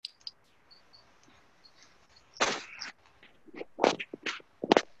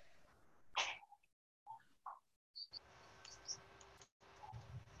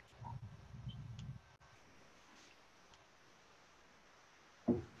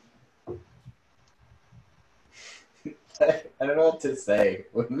I don't know what to say.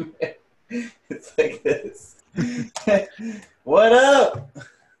 It's like this. What up?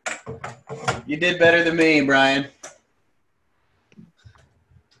 You did better than me, Brian.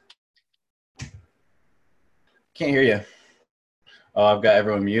 Can't hear you. Oh, I've got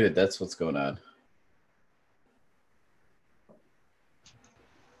everyone muted. That's what's going on.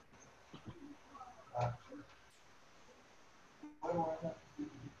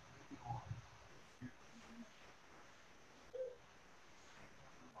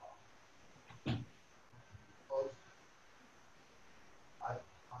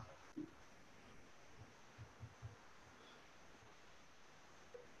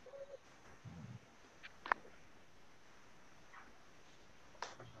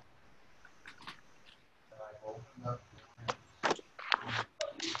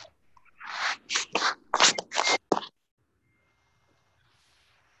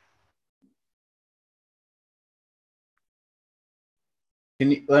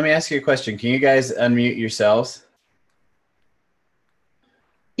 Let me ask you a question. Can you guys unmute yourselves?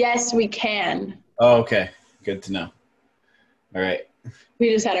 Yes, we can. Oh, okay. Good to know. All right. We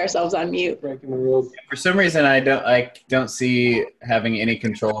just had ourselves on mute. Breaking the rules. For some reason, I don't see having any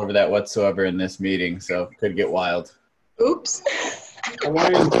control over that whatsoever in this meeting, so it could get wild. Oops.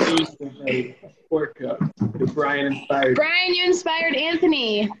 Hawaiian Tea is a sport cup that Brian inspired. Brian, you inspired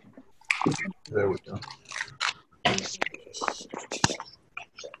Anthony. There we go.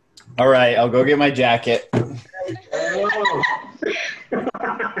 All right, I'll go get my jacket.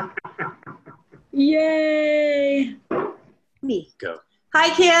 Yay. Me. Go.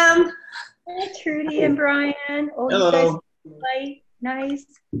 Hi, Kim. Hi, Trudy and Brian. Oh, Hello. you guys nice.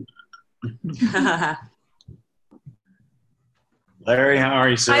 Larry, how are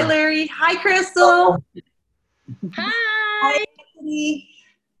you, sir? Hi, Larry. Hi, Crystal. Hi. Anthony.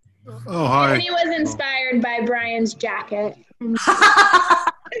 Oh, hi. Anthony was inspired by Brian's jacket.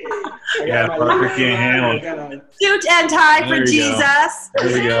 Yeah, Parker can't handle it. Suit and tie for There you go. Jesus. There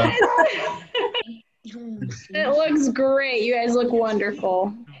we go. It looks great. You guys look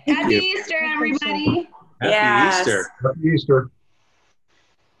wonderful. Happy Easter, everybody. Happy Yes. Easter. Happy Easter.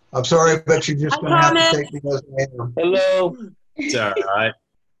 I'm sorry, but you're just Hi, going to have Thomas. to take me as I am. Hello. It's all right.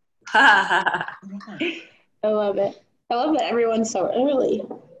 I love it. I love that everyone's so early.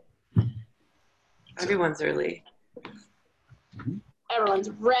 Everyone's early. Everyone's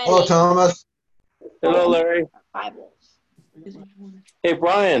ready. Hello, Thomas. Hello, Larry. Bibles. Hey,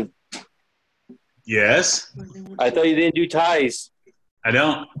 Brian. Yes, I thought you didn't do ties. I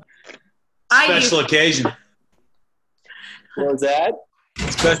don't. I do. Special occasion. What was that?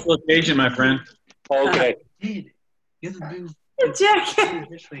 Special occasion, my friend. Okay. Your jacket.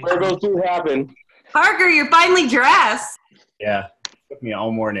 Whatever those two happen. Parker, you're finally dressed. Yeah, took me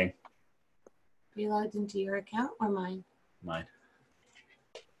all morning. Are you logged into your account or mine? Mine.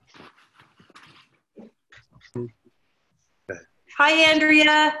 Hi,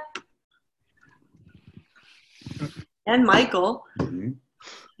 Andrea. And Michael. Mm-hmm.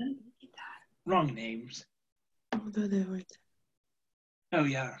 Wrong names. Although they were. Oh,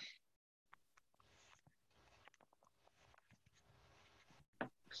 yeah.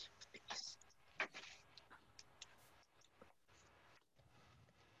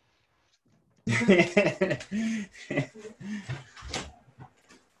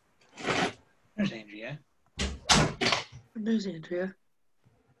 There's Andrea. There's Andrea.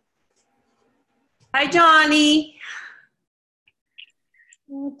 Hi, Johnny.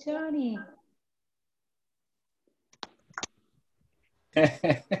 Oh, Johnny. All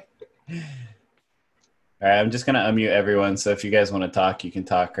right, I'm just going to unmute everyone, so if you guys want to talk, you can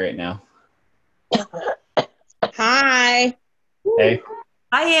talk right now. Hi. Hey.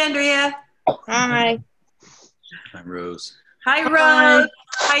 Hi, Andrea. Hi. I'm Rose. Hi, Rose.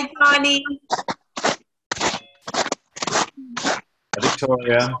 Hi, Johnny.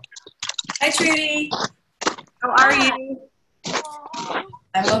 Victoria. Hi, Trudy. How are you?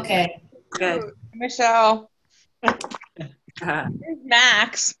 I'm okay. Good. Michelle. Uh, Here's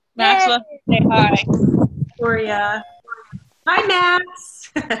Max. Max left to say hi. Victoria. Hi,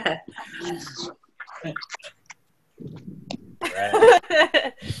 Max. Right.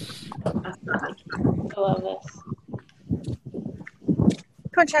 I love this.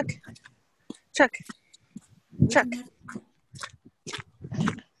 Come on, Chuck. Chuck. Chuck.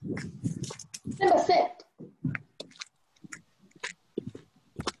 Simba, sit.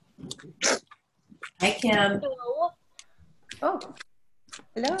 Hi, Kim. Hello. Oh,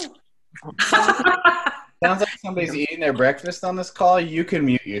 hello. Sounds like somebody's eating their breakfast on this call. You can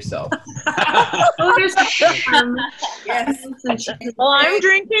mute yourself. Oh, there's Yes. Well, I'm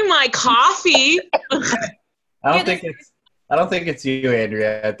drinking my coffee. I don't think it's you,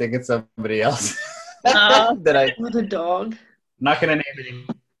 Andrea. I think it's somebody else. What a dog. I'm not gonna name any,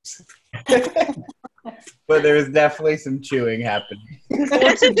 but there was definitely some chewing happening.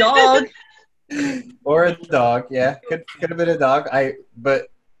 It's a dog. Or a dog, yeah. Could have been a dog. But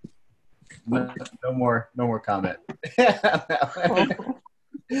no more comment.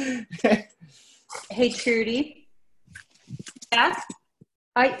 Hey, Trudy. Yeah?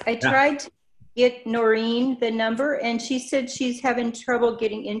 I tried to get Noreen the number, and she said she's having trouble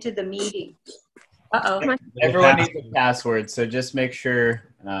getting into the meeting. Uh-oh. Everyone needs a password, so just make sure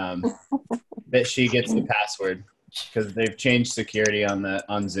that she gets the password because they've changed security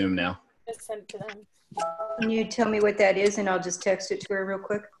on Zoom now. Just send it to them. Can you tell me what that is, and I'll just text it to her real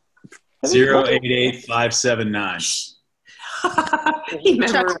quick? 088579. He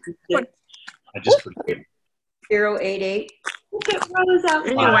memorized it. I just forget. 088. Get Rose out.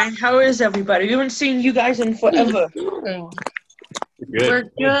 Anyway, how is everybody? We haven't seen you guys in forever. Good. We're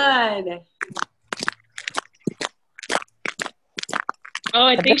good. Oh,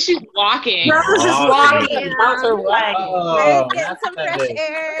 I think she's walking. Rose is walking. How's her leg? Oh, Getting that's some what that fresh is.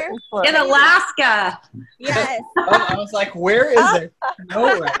 air. In Alaska. Yes. Oh, I was like, where is there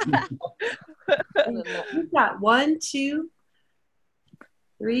snow right now? We've got 1, 2,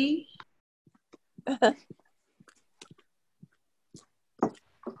 3.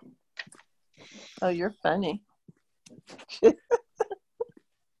 Oh, you're funny.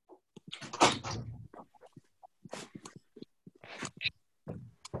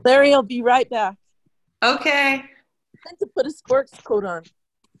 Larry will be right back. Okay. I had to put a sports coat on.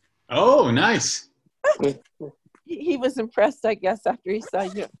 Oh, nice. He was impressed, I guess, after he saw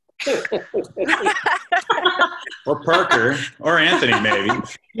you. Or Parker. Or Anthony, maybe. Okay.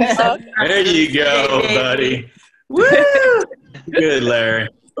 There you go, buddy. Woo! Good, Larry.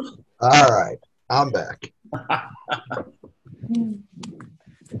 All right, I'm back.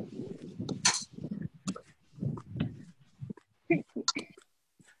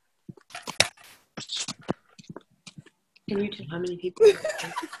 Can you tell how many people?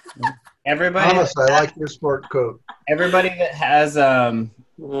 Everybody, Thomas, I like your sport coat. everybody that has the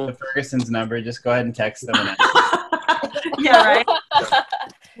Ferguson's number, just go ahead and text them. And Yeah, right.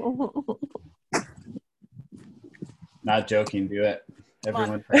 not joking, do it.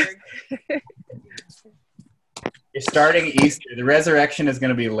 Everyone. Ferg. You're starting Easter. The resurrection is going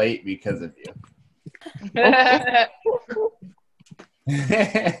to be late because of you.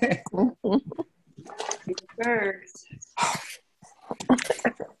 Birds.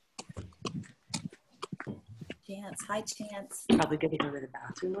 Chance. Hi, Chance. Probably going to go to the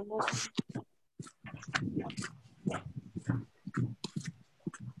bathroom a little.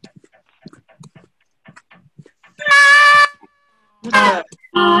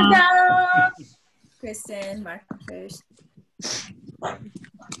 Kristen, Mark first.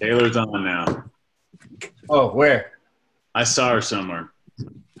 Taylor's on now. Oh, where? I saw her somewhere.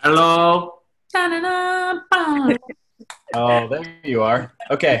 Hello. Ta-da-da-bum. Oh, there you are.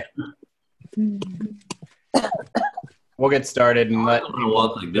 Okay. We'll get started and let people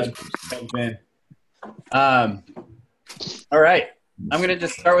walk like this. jump in. All right. I'm going to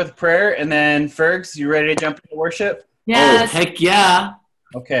just start with prayer, and then Fergs, you ready to jump into worship? Yes. Oh, heck yeah.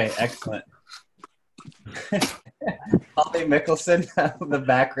 Okay, excellent. Holly Mickelson, the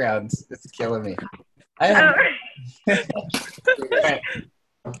background's it's killing me. All right.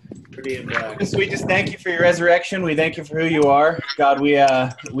 We just thank you for your resurrection. We thank you for who you are. God, we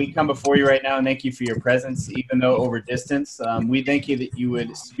come before you right now and thank you for your presence, even though over distance. We thank you that you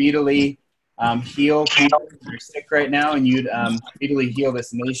would speedily heal people who are sick right now, and you'd speedily heal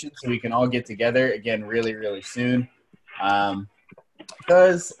this nation so we can all get together again really, really soon.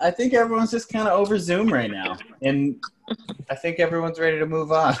 Because I think everyone's just kind of over Zoom right now, and I think everyone's ready to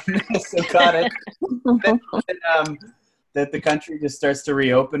move on. So God, that the country just starts to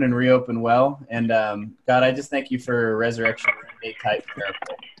reopen and reopen well. And God, I just thank you for Resurrection Day type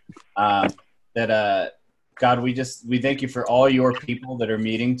miracle. God, we thank you for all your people that are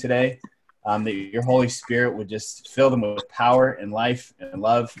meeting today. That your Holy Spirit would just fill them with power and life and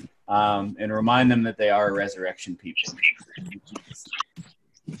love, and remind them that they are a resurrection people.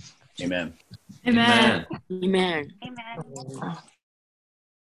 Amen. Amen. Amen.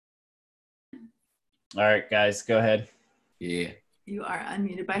 All right, guys, go ahead. Yeah. You are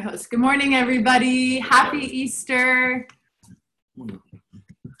unmuted by host. Good morning, everybody. Happy Easter. Oh,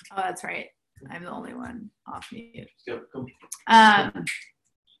 that's right. I'm the only one off mute.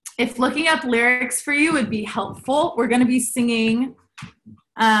 If looking up lyrics for you would be helpful, we're going to be singing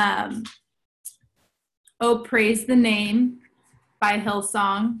Oh, Praise the Name by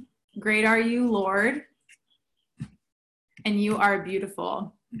Hillsong. Great Are You, Lord. and You Are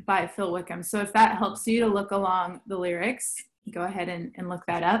Beautiful by Phil Wickham. So if that helps you to look along the lyrics, go ahead and look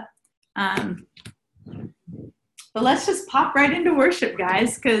that up. But let's just pop right into worship,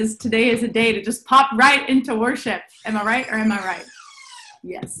 guys, because today is a day to just pop right into worship. Am I right or am I right?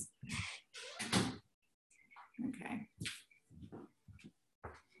 Yes. Okay.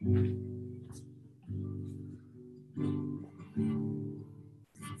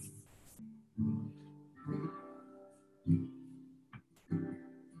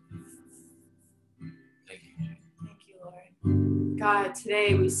 Thank you, Lord. God,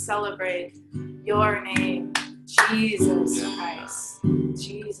 today we celebrate Your name, Jesus Christ.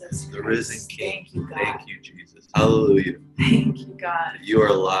 Jesus Christ. The risen King. Thank you, God. Thank you, Jesus. Hallelujah. Thank you, God. That You are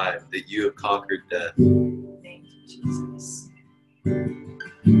alive, that You have conquered death. Thank you, Jesus.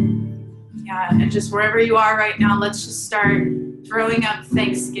 Yeah, and just wherever you are right now, let's just start throwing up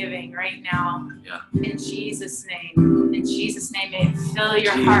thanksgiving right now. Yeah. In Jesus' name. In Jesus' name, may it fill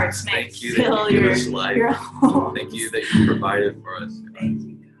your Jesus, hearts. May thank it you fill that You give your, us life. your home. Thank You that You provided for us. God. Thank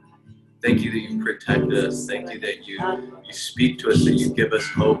you, God. Thank You that You protected us. Thank You that You speak to us, that You give us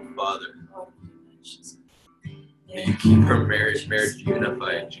hope, Father. That You keep our marriage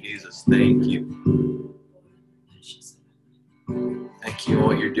unified. Jesus, thank You. Thank You for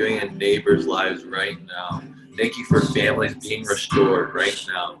what You're doing in neighbors' lives right now. Thank You for families being restored right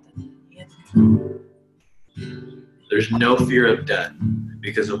now. There's no fear of death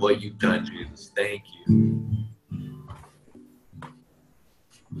because of what You've done, Jesus. Thank You.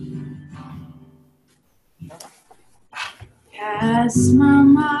 Cast my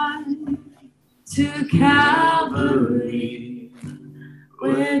mind to Calvary,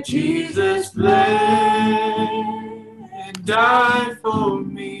 where Jesus bled and died for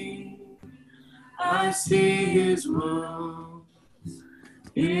me. I see His wounds,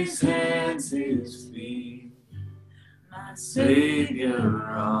 His hands, His feet, my Savior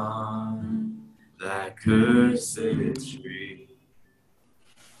on that cursed tree.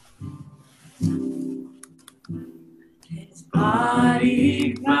 His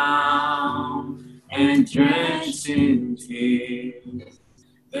body bound and drenched in tears,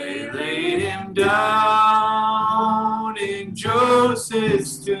 they laid Him down in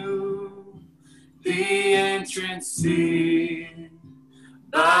Joseph's tomb, the entrance sealed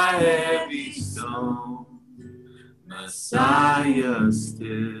by heavy stone. Messiah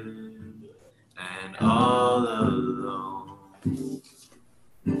stood and all alone.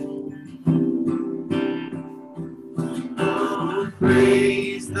 Oh,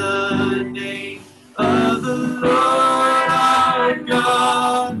 praise the name of the Lord our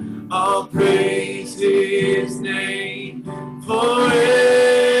God. I'll praise His name forevermore.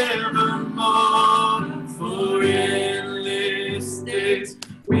 For endless days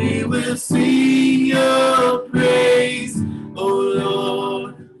we will sing Your praise, O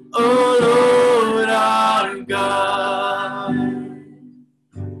Lord our God.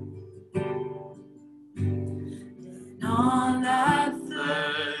 And on that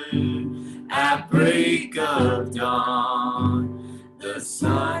third, at break of dawn, the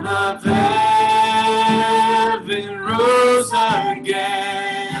Son of Heaven rose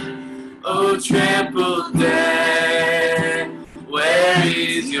again. O trampled death, where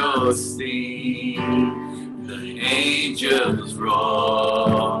is your sting? The angels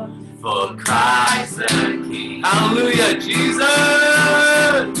roar for Christ the King. Hallelujah, Jesus!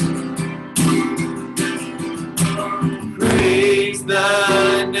 Praise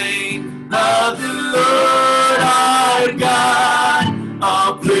the name of the Lord our God.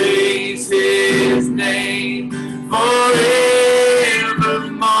 I'll praise His name forevermore.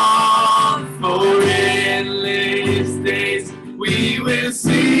 For endless days we will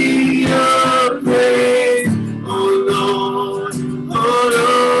sing Your praise, O Lord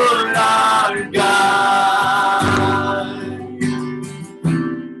our God.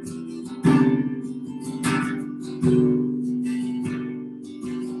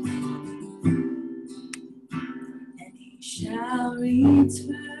 And He shall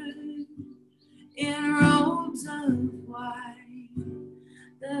return in robes of white.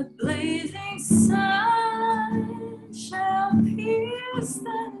 The blazing sun shall pierce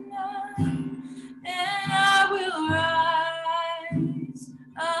the night, and I will rise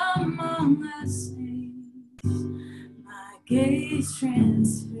among the saints, my gaze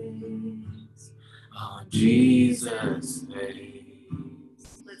transfixed on Jesus' face.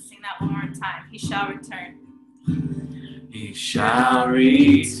 Let's sing that one more time. He shall return. He shall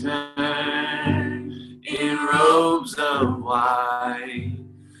return in robes of white.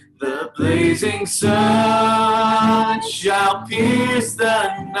 The blazing sun shall pierce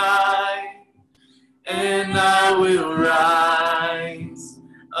the night, and I will rise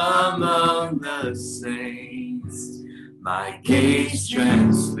among the saints. My gaze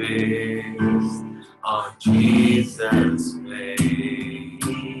transfixed on Jesus' face.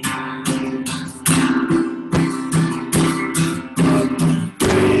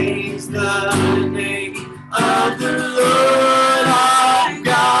 Praise the name of the Lord our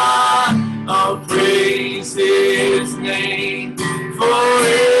God. I'll praise His name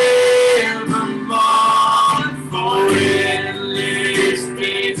forevermore. For endless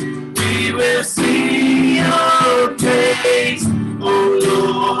days we will sing your praise, O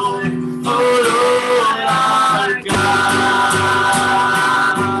Lord, our God.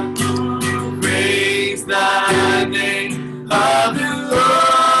 Praise the name of the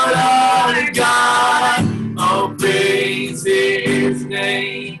Lord our God. Oh, praise His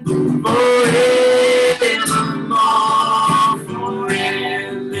name forevermore. For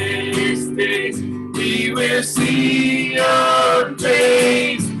endless days we will sing your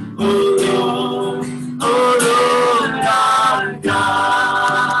praise, O Lord, our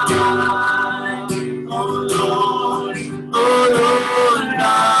God. O Lord,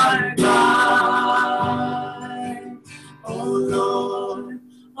 our God.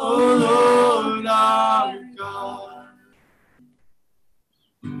 O Lord, our God.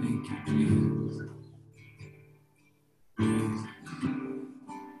 Thank you, Jesus.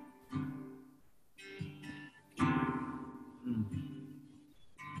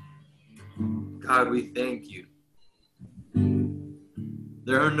 God, we thank you.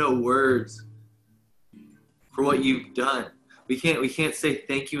 There are no words for what you've done. We can't say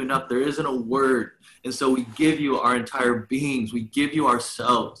thank you enough. There isn't a word. And so we give you our entire beings. We give you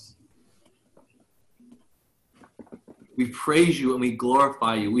ourselves. We praise you and we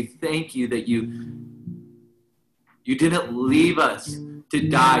glorify you. We thank you that you didn't leave us to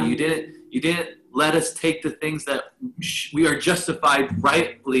die. You didn't let us take the things that we are justified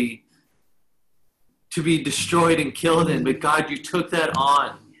rightly to be destroyed and killed in. But God, you took that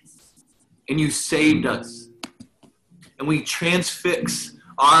on and you saved us. And we transfix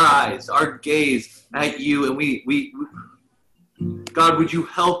our eyes, our gaze at you. And we God, would you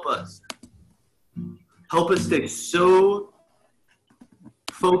help us? Help us stay so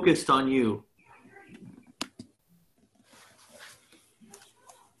focused on you.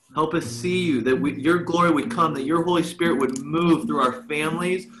 Help us see you, that your glory would come, that your Holy Spirit would move through our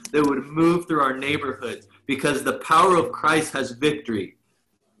families, that would move through our neighborhoods, because the power of Christ has victory.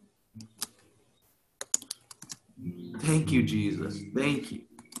 Thank you, Jesus. Thank you.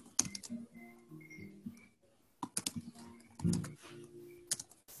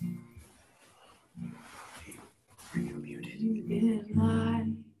 You give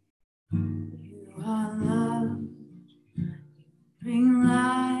light, you are love, bring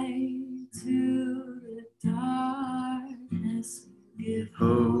light to the darkness, give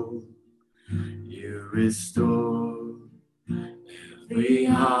hope, you restore every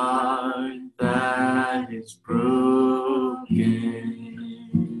heart that is broken.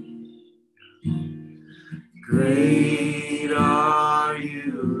 Great are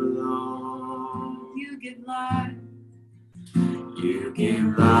you, Lord. You give light. You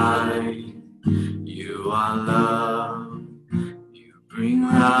give light. You are love. You bring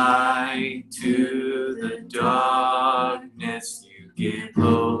light to the darkness. You give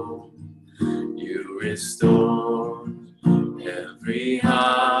hope. You restore every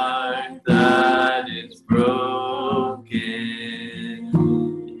heart that is broken.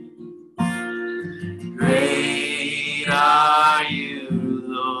 Great are you,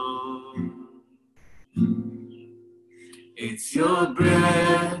 Lord. It's your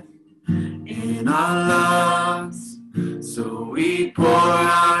breath in our lungs, so we pour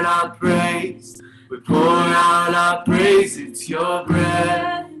out our praise. We pour out our praise. It's your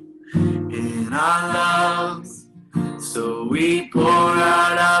breath in our lungs, so we pour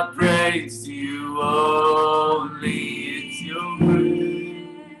out our praise to you only. It's your breath.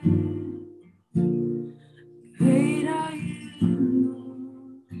 Great are you,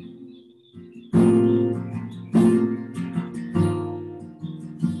 Lord.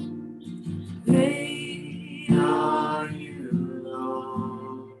 Great are you,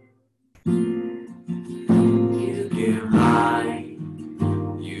 Lord. You give light.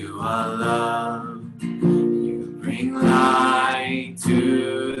 You are love. You bring light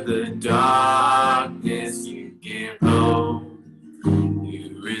to the darkness. You give hope.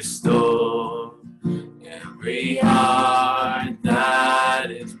 You restore every heart that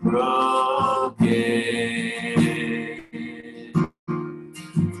is broken.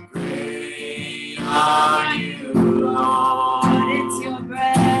 Great are you, Lord. It's your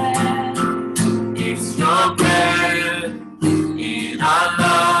breath. It's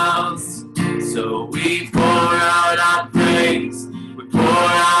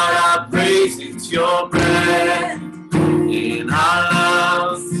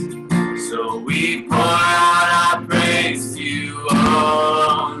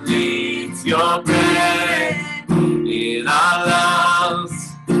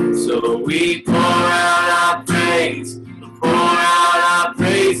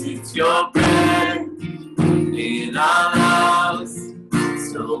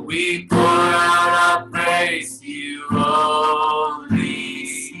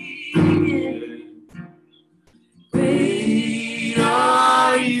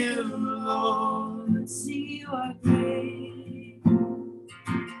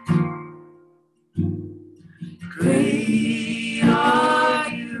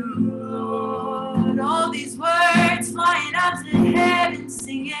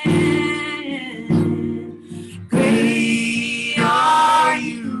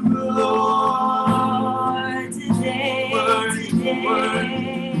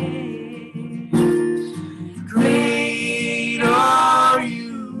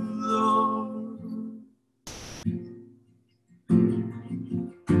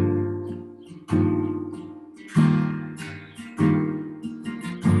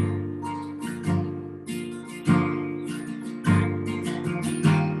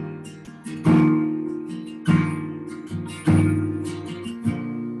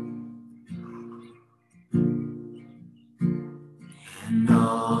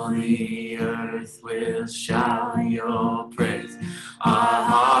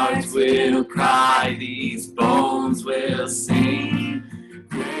will cry, these bones will sing.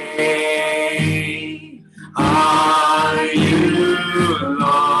 Great are you,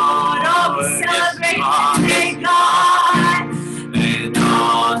 Lord. Oh, we celebrate today, God. And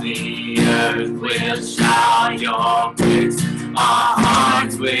all the earth will shout your praise. Our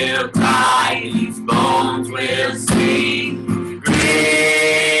hearts will cry, these bones will sing.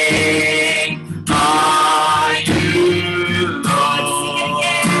 Great are you, Lord.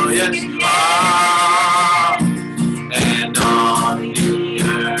 Yes, you are. And all the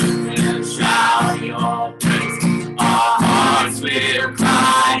earth will shout your praise. Our hearts will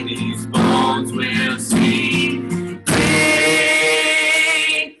cry, these bones will sing.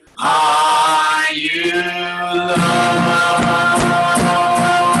 Great are you, Lord.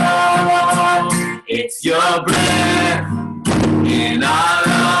 It's your breath in our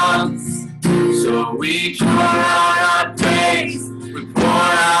lungs, so we pour out our praise. We pour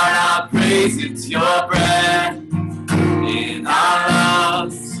out our praise. It's your breath in our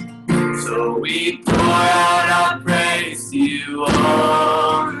lungs, so we pour out our praise to you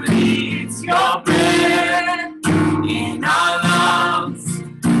only. It's your breath in our lungs,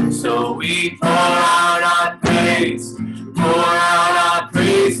 so we pour out our praise. Pour out our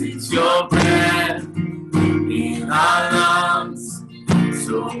praise. It's your breath in our lungs,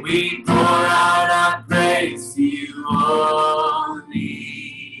 so we pour out our praise to you only.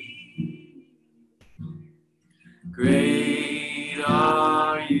 Great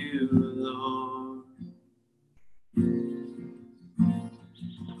are you, Lord.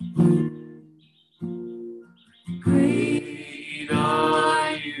 Great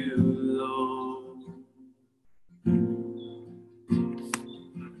are you, Lord.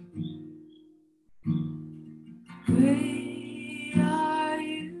 Great are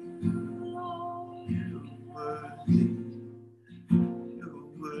you, Lord. You're worthy. You're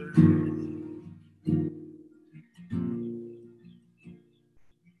worthy.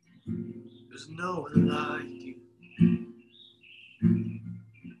 There's no one like you.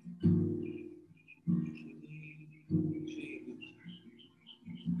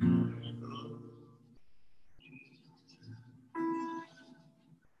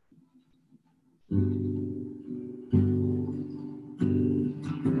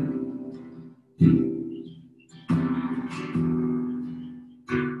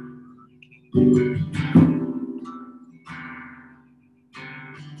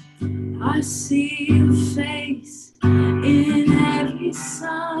 I see your face in every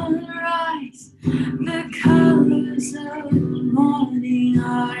sunrise. The colors of the morning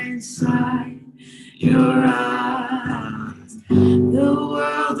are inside your eyes. The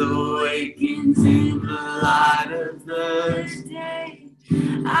world awakens in the light of the day.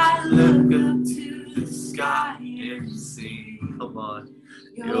 I look up to the sky and see, come on,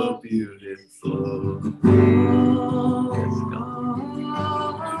 you're beautiful.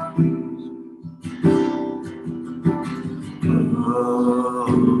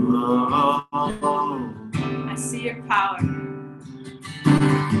 I see your power.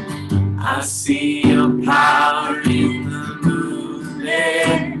 I see your power in the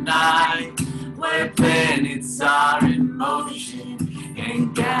moonlit night, where planets are in motion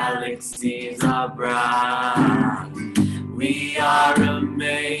and galaxies are bright. We are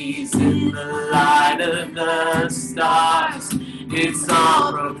amazed in the light of the stars. It's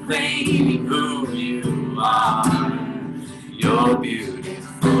all proclaiming who you are. You're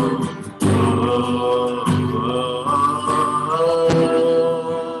beautiful.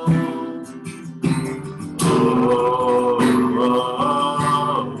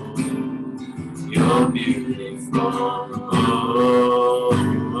 You're beautiful.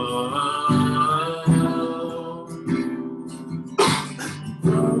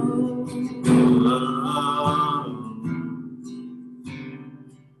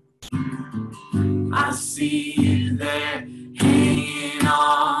 I see you there hanging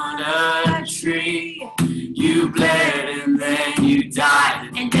on a tree. You bled and then you died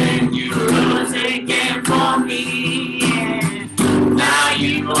and then you rose again for me. Now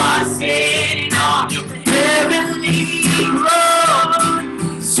you are sitting on your heavenly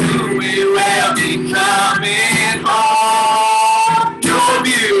throne. Soon we will be coming home. You're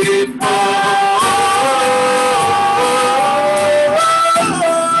beautiful.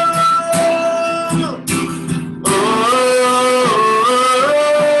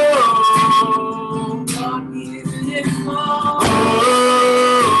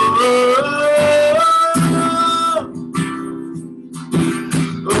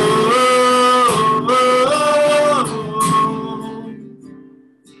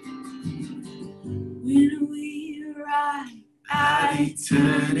 When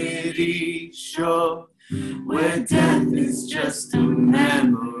eternity shore, where death is just a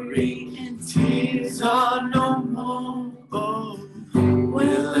memory and tears are no more. Oh,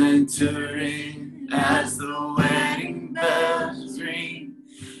 we'll enter in as the wedding bells ring.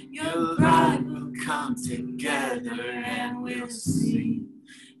 Your bride will come together and we'll sing.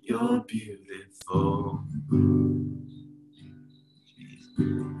 You're beautiful.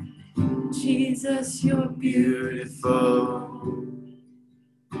 Jesus, you're beautiful.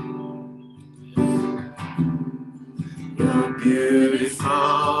 You're beautiful.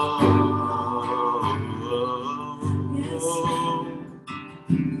 Yes.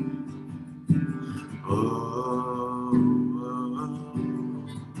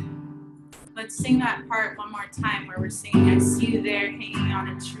 Let's sing that part one more time where we're singing, I see you there hanging on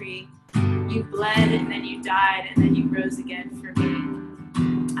a tree. You bled and then you died and then you rose again for me.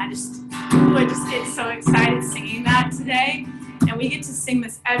 I just get so excited singing that today. And we get to sing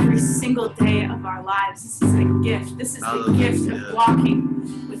this every single day of our lives. This is the gift. This is the gift of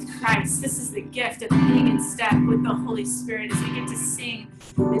walking with Christ. This is the gift of being in step with the Holy Spirit as we get to sing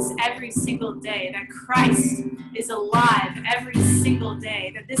this every single day, that Christ is alive every single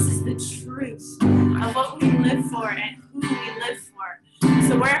day, that this is the truth of what we live for and who we live for.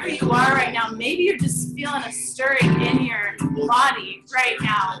 So wherever you are right now, maybe you're just feeling a stirring in your body right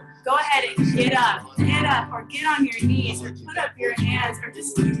now. Go ahead and get up, or get on your knees, or put up your hands, or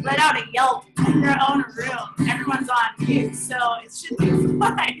just let out a yelp in your own room. Everyone's on mute, so it should be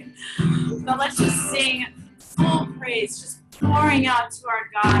fine. But let's just sing full praise, just pouring out to our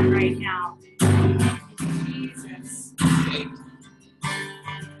God right now. Jesus.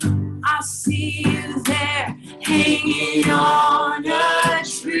 I see you there, hanging on a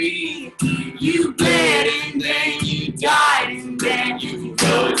tree. You bled and then you died and then you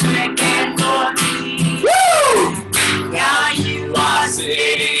rose again for me. Woo! Now you are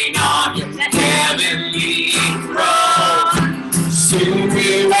sitting on your heavenly throne. Soon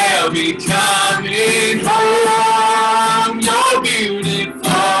we will be coming home. You're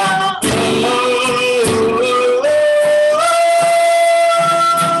beautiful.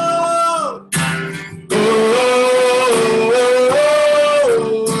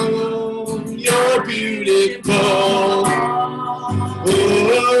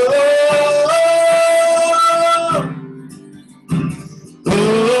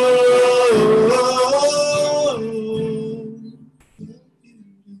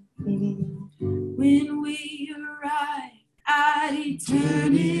 When we arrive at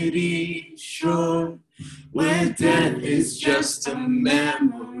eternity shore, where death is just a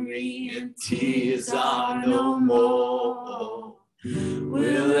memory and tears are no more,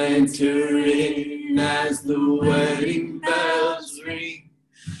 we'll enter in as the wedding bells ring.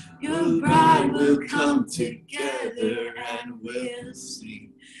 Your bride will come together and we'll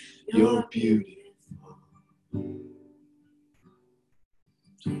sing. You're beautiful.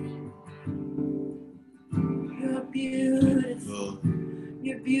 You're beautiful.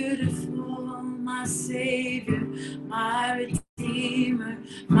 You're beautiful, my Savior, my Redeemer,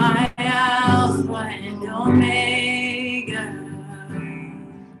 my Alpha and Omega.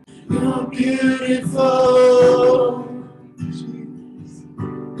 You're beautiful.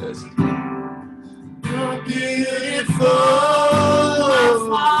 You're beautiful, my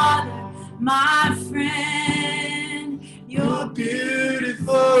Father, my friend. You're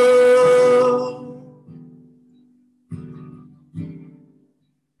beautiful.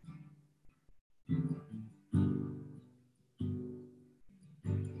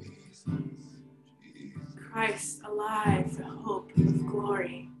 Christ alive, the hope of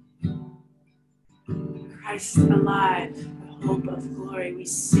glory. Christ alive, the hope of glory. We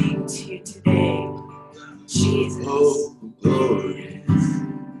sing to you today, Jesus. Oh, glory.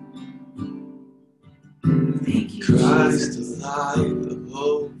 Thank you, Christ Jesus. Alive, the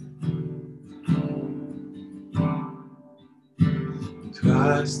hope.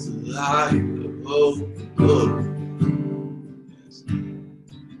 Christ alive, the hope of glory.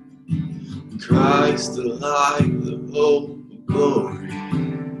 Christ alive, the hope of glory.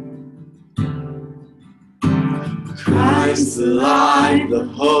 Christ alive, the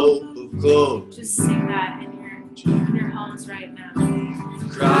hope of glory. Just sing that in your homes right now.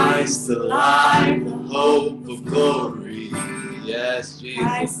 Christ alive, the hope of glory. Yes, Jesus.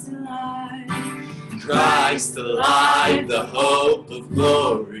 Christ alive. Christ alive, the hope of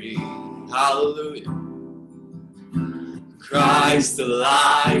glory. Hallelujah. Christ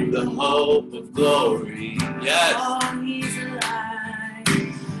alive, the hope of glory. Yes. Oh, he's alive.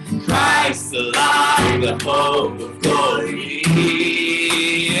 Christ alive, the hope of glory.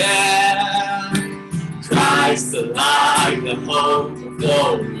 Yeah. Christ alive, the hope of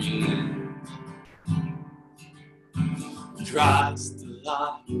knowing tries to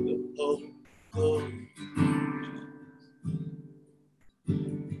lock the hope.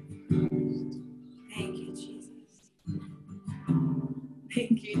 Thank you, Jesus.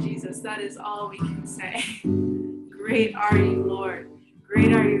 Thank you, Jesus. That is all we can say. Great are you, Lord.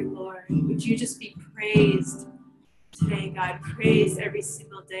 Great are you, Lord. Would you just be praised today, God? Praised every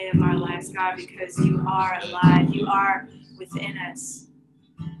single day of our lives, God, because you are alive. You are within us.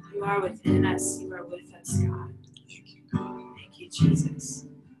 You are within us. You are with us, God. Thank you, Jesus.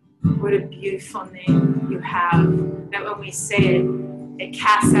 What a beautiful name you have. That when we say it, it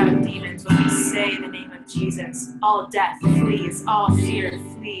casts out demons. When we say the name of Jesus, all death flees, all fear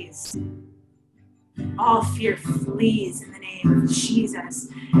flees. All fear flees in the name of Jesus.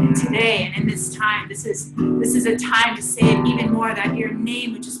 And today and in this time, this is a time to say it even more, that your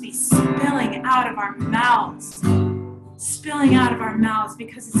name would just be spilling out of our mouths. Spilling out of our mouths,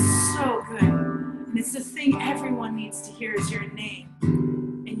 because it's so good. And it's the thing everyone needs to hear is your name.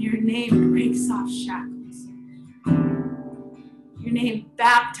 And your name breaks off shackles. Your name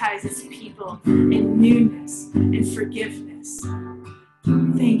baptizes people in newness and forgiveness.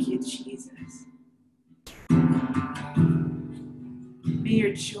 Thank you, Jesus. May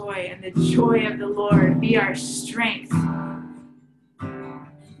your joy and the joy of the Lord be our strength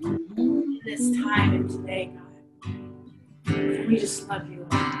in this time and today, God. And we just love you,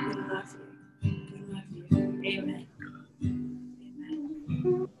 Lord. We love you. We love you. Amen.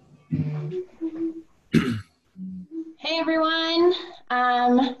 Hey everyone.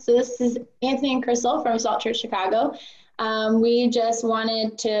 So this is Anthony and Crystal from Salt Church Chicago. We just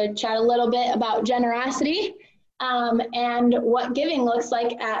wanted to chat a little bit about generosity and what giving looks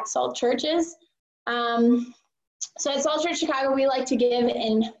like at Salt Churches. So at Salt Church Chicago, we like to give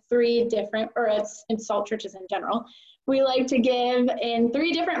in in Salt Churches in general. We like to give in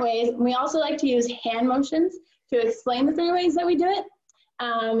 3 different ways. We also like to use hand motions to explain the 3 ways that we do it.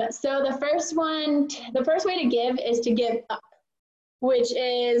 So the first way to give is to give up, which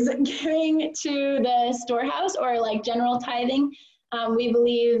is giving to the storehouse, or like general tithing. We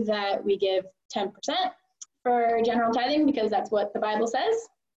believe that we give 10% for general tithing because that's what the Bible says.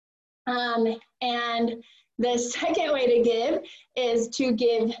 And the second way to give is to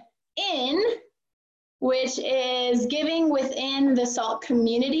give in, which is giving within the Salt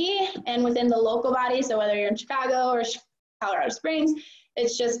community and within the local body. So whether you're in Chicago or Colorado Springs,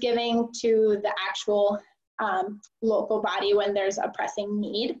 it's just giving to the actual local body when there's a pressing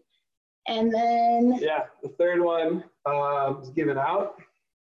need. And then the third one is giving out.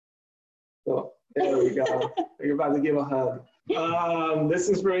 So there we go. You're about to give a hug. This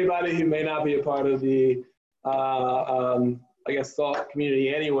is for anybody who may not be a part of the Salt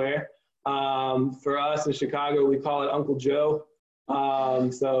community anywhere. For us in Chicago, we call it Uncle Joe.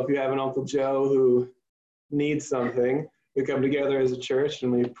 So if you have an Uncle Joe who needs something, we come together as a church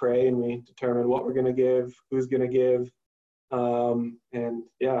and we pray and we determine what we're going to give, who's going to give, and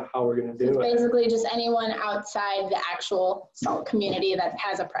how we're going to do it. It's basically just anyone outside the actual Salt community that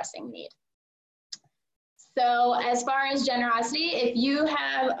has a pressing need. So as far as generosity, if you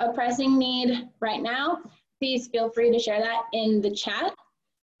have a pressing need right now, please feel free to share that in the chat.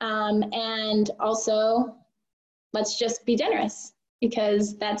 And also, let's just be generous,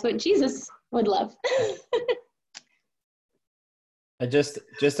 because that's what Jesus would love. Just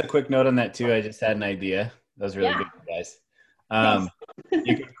a quick note on that too. I just had an idea. That was really good, guys.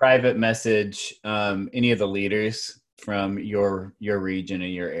 You can private message any of the leaders from your region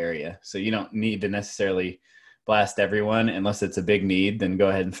and your area. So you don't need to necessarily blast everyone unless it's a big need. Then go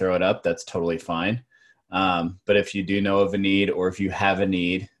ahead and throw it up. That's totally fine. But if you do know of a need, or if you have a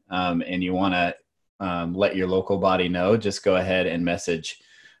need and you want to let your local body know, just go ahead and message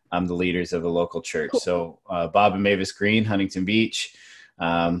the leaders of a local church. Cool. So Bob and Mavis Green, Huntington Beach,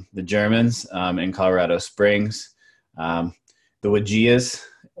 the Germans in Colorado Springs, the Wajias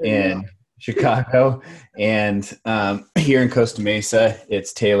in Chicago, and here in Costa Mesa,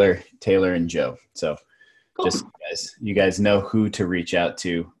 it's Taylor and Joe. So cool. Just you guys know who to reach out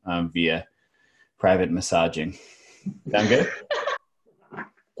to via private massaging. Sound good?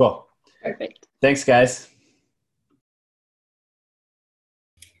 Cool. Perfect. Thanks, guys.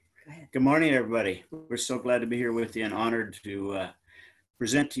 Good morning, everybody. We're so glad to be here with you and honored to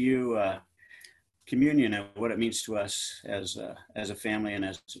present to you communion and what it means to us as a family and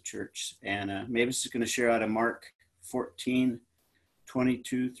as a church. And Mavis is going to share out of Mark 14:22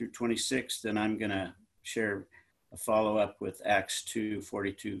 through 26. Then I'm going to share a follow-up with Acts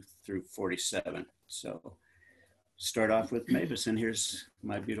 2:42 through 47. So start off with Mavis, and here's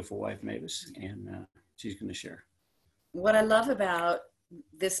my beautiful wife, Mavis, and she's going to share. What I love about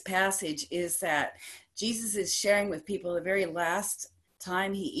this passage is that Jesus is sharing with people the very last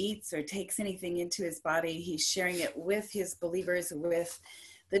time he eats or takes anything into his body. He's sharing it with his believers, with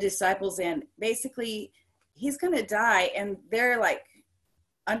the disciples, and basically he's going to die, and they're like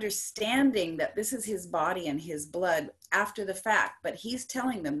understanding that this is his body and his blood after the fact, but he's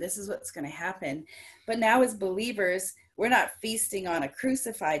telling them this is what's going to happen. But now as believers, we're not feasting on a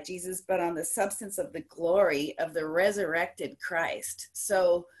crucified Jesus, but on the substance of the glory of the resurrected Christ.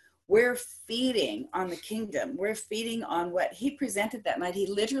 So we're feeding on the kingdom. We're feeding on what he presented that night. He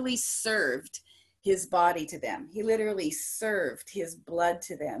literally served his body to them. He literally served his blood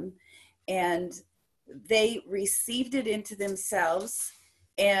to them, and they received it into themselves.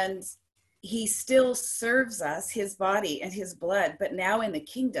 And he still serves us, his body and his blood, but now in the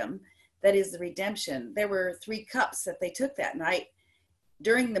kingdom, that is the redemption. There were 3 cups that they took that night.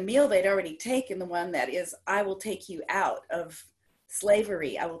 During the meal, they'd already taken the one that is, I will take you out of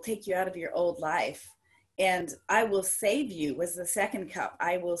slavery. I will take you out of your old life. And I will save you was the second cup.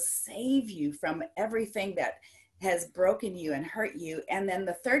 I will save you from everything that has broken you and hurt you. And then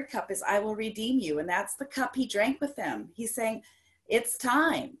the third cup is, I will redeem you. And that's the cup he drank with them. He's saying, it's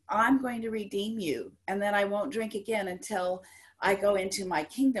time. I'm going to redeem you. And then I won't drink again until I go into my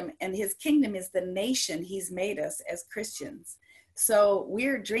kingdom. And his kingdom is the nation he's made us as Christians. So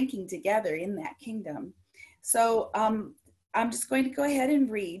we're drinking together in that kingdom. So I'm just going to go ahead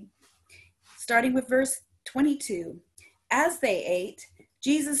and read, starting with verse 22. As they ate,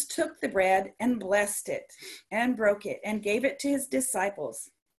 Jesus took the bread and blessed it and broke it and gave it to his disciples.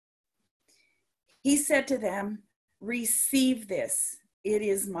 He said to them, receive this, it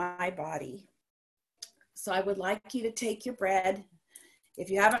is my body. So I would like you to take your bread. If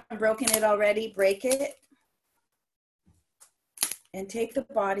you haven't broken it already, break it and take the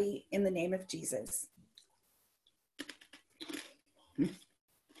body in the name of Jesus.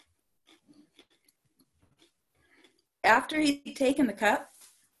 After he'd taken the cup,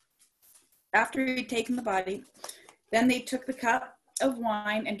 after he'd taken the body, then they took the cup of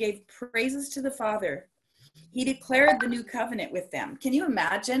wine and gave praises to the Father. He declared the new covenant with them. Can you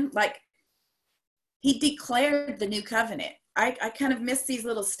imagine? Like, he declared the new covenant. I kind of miss these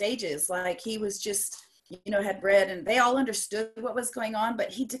little stages. Like, he was just, had bread and they all understood what was going on,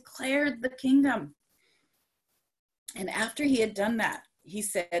 but he declared the kingdom. And after he had done that, he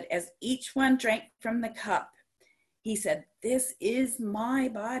said, as each one drank from the cup, he said, this is my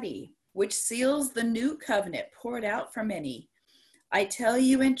body, which seals the new covenant poured out for many. I tell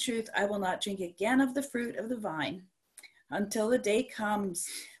you in truth, I will not drink again of the fruit of the vine until the day comes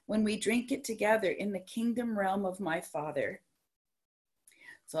when we drink it together in the kingdom realm of my Father.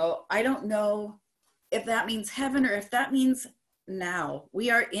 So I don't know if that means heaven or if that means now. We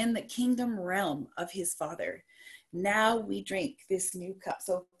are in the kingdom realm of his Father. Now we drink this new cup.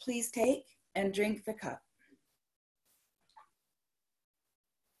 So please take and drink the cup.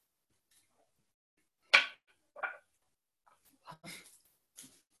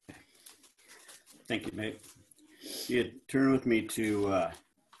 Thank you, Meg. You turn with me to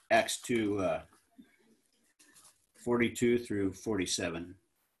Acts 2, 42 through 47.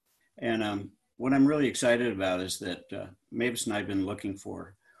 And what I'm really excited about is that Mavis and I have been looking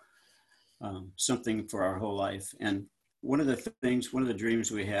for something for our whole life. And one of the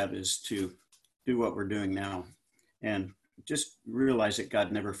dreams we have is to do what we're doing now and just realize that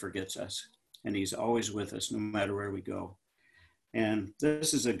God never forgets us and he's always with us no matter where we go. And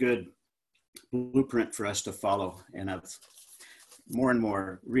this is a good blueprint for us to follow. And I've more and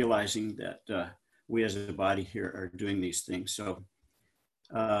more realizing that we as a body here are doing these things. So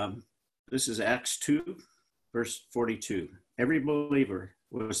this is Acts 2, verse 42. Every believer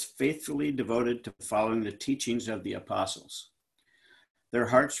was faithfully devoted to following the teachings of the apostles. Their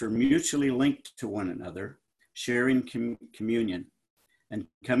hearts were mutually linked to one another, sharing communion and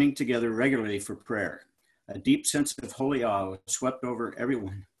coming together regularly for prayer. A deep sense of holy awe swept over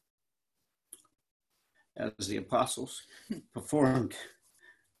everyone as the apostles performed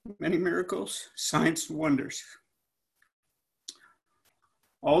many miracles, signs, and wonders.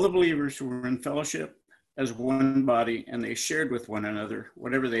 All the believers were in fellowship as one body, and they shared with one another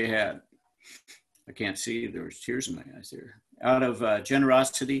whatever they had. I can't see, there was tears in my eyes there. Out of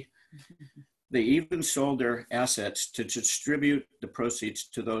generosity, they even sold their assets to distribute the proceeds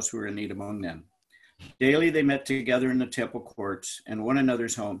to those who were in need among them. Daily, they met together in the temple courts and one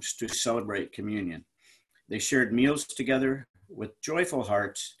another's homes to celebrate communion. They shared meals together with joyful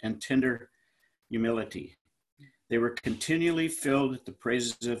hearts and tender humility. They were continually filled with the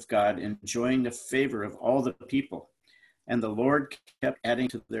praises of God, enjoying the favor of all the people. And the Lord kept adding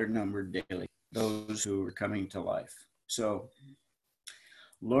to their number daily those who were coming to life. So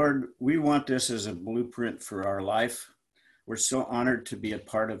Lord, we want this as a blueprint for our life. We're so honored to be a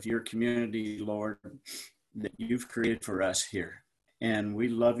part of your community, Lord, that you've created for us here. And we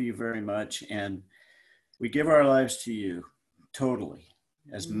love you very much. And we give our lives to you totally,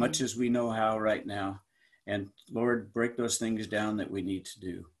 as much as we know how right now. And Lord, break those things down that we need to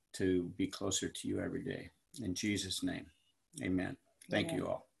do to be closer to you every day. In Jesus' name, amen. Thank you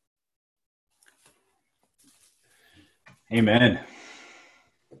all. Amen.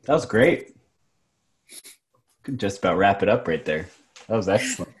 That was great. Could just about wrap it up right there. That was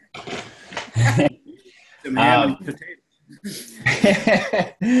excellent.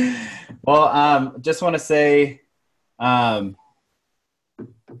 Well, just want to say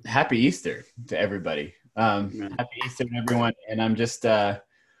happy Easter to everybody. Happy Easter to everyone. And I'm just, I'm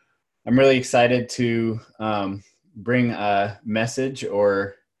really excited to bring a message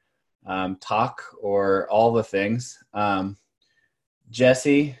or talk or all the things.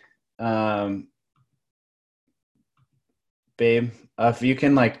 Jesse, babe, if you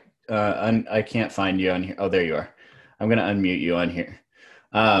can I can't find you on here. Oh, there you are. I'm going to unmute you on here.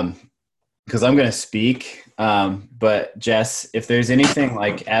 Because I'm going to speak. But Jess, if there's anything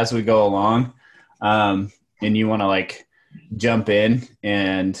as we go along, and you want to jump in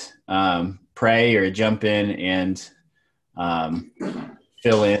and pray or jump in and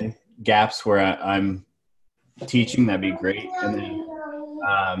fill in gaps where I'm teaching, that'd be great. And then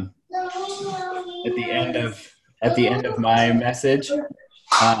at the end of my message, you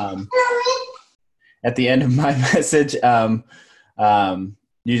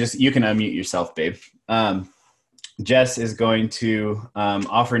can unmute yourself, babe. Jess is going to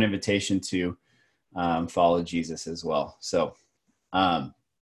offer an invitation to follow Jesus as well. So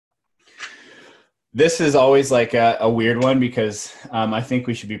this is always a weird one because I think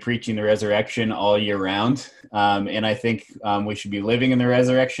we should be preaching the resurrection all year round. And I think we should be living in the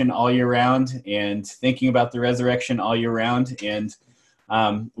resurrection all year round and thinking about the resurrection all year round. And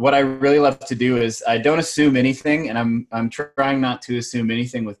what I really love to do is I don't assume anything, and I'm trying not to assume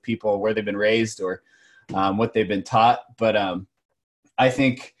anything with people where they've been raised or what they've been taught. But I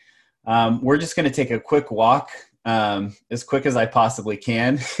think we're just going to take a quick walk, as quick as I possibly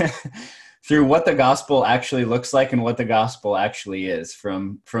can, through what the gospel actually looks like and what the gospel actually is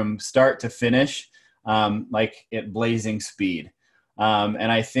from start to finish, at blazing speed.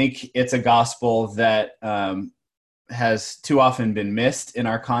 And I think it's a gospel that has too often been missed in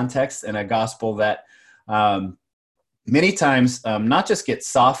our context, and a gospel that many times not just gets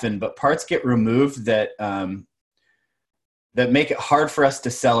softened, but parts get removed that make it hard for us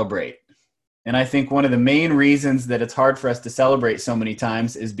to celebrate. And I think one of the main reasons that it's hard for us to celebrate so many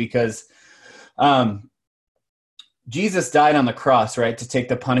times is because Jesus died on the cross, right, to take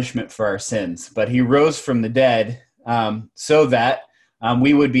the punishment for our sins, but he rose from the dead so that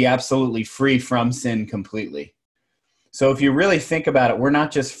we would be absolutely free from sin completely. So if you really think about it, we're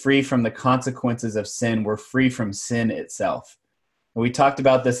not just free from the consequences of sin, we're free from sin itself. We talked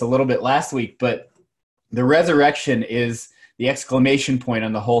about this a little bit last week, but the resurrection is the exclamation point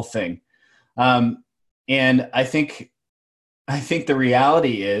on the whole thing. And I think the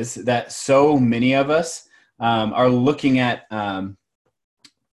reality is that so many of us are looking at the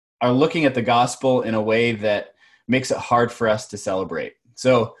gospel in a way that makes it hard for us to celebrate.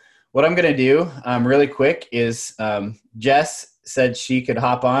 So what I'm going to do really quick is Jess said she could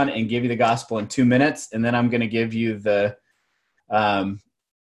hop on and give you the gospel in 2 minutes, and then I'm going to give you the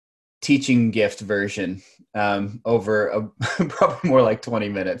teaching gift version over probably more like 20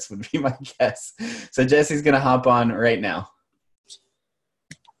 minutes would be my guess. So Jesse's going to hop on right now.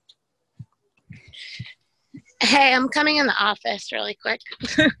 Hey, I'm coming in the office really quick.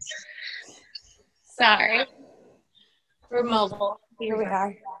 Sorry. We're mobile. Here we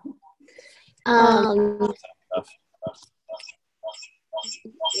are.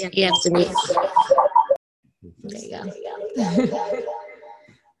 Yeah, Denise. There you go.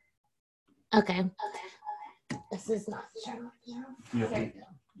 Okay. This is not true.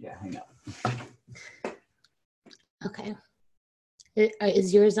 Yeah, hang on. Okay.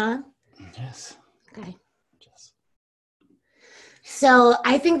 Is yours on? Yes. Okay. So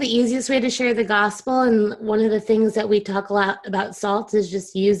I think the easiest way to share the gospel, and one of the things that we talk a lot about SALT, is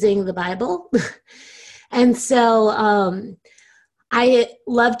just using the Bible. And so I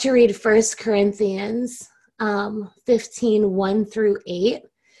love to read 1 Corinthians 15, 1 through 8.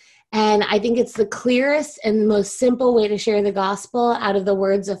 And I think it's the clearest and most simple way to share the gospel out of the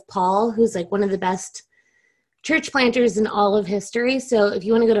words of Paul, who's one of the best church planters in all of history. So if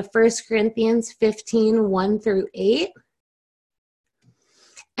you want to go to 1 Corinthians 15, 1 through 8.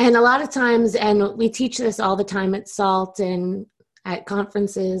 And a lot of times, and we teach this all the time at SALT, and at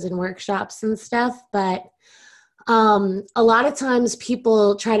conferences and workshops and stuff, but a lot of times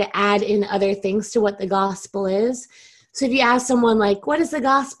people try to add in other things to what the gospel is. So if you ask someone like, what is the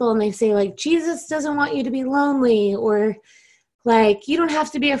gospel? And they say like, Jesus doesn't want you to be lonely, or like, you don't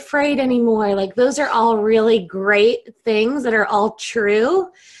have to be afraid anymore. Like, those are all really great things that are all true.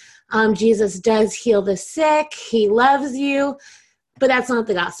 Jesus does heal the sick. He loves you, but that's not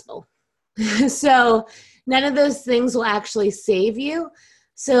the gospel. So none of those things will actually save you.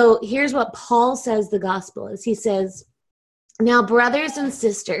 So here's what Paul says the gospel is. He says, now, brothers and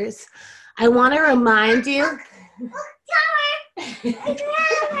sisters, I want to remind you.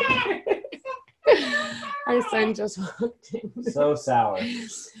 Our son just walked in. So sour.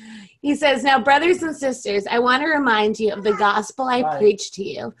 He says, now, brothers and sisters, I want to remind you of the gospel I preached to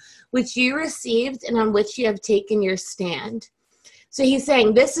you, which you received and on which you have taken your stand. So he's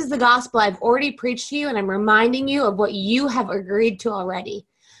saying, this is the gospel I've already preached to you, and I'm reminding you of what you have agreed to already.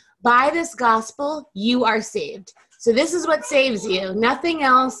 By this gospel, you are saved. So this is what saves you. Nothing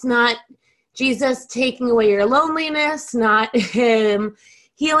else, not Jesus taking away your loneliness, not him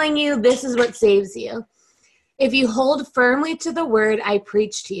healing you. This is what saves you. If you hold firmly to the word I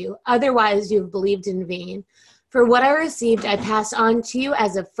preached to you, otherwise you have believed in vain. For what I received, I passed on to you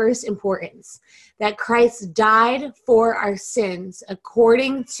as of first importance, that Christ died for our sins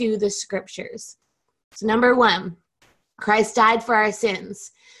according to the scriptures. So number one, Christ died for our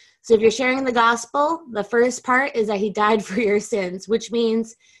sins. So if you're sharing the gospel, the first part is that he died for your sins, which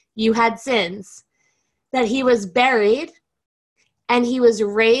means you had sins, that he was buried, and he was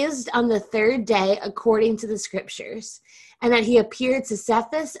raised on the third day according to the scriptures, and that he appeared to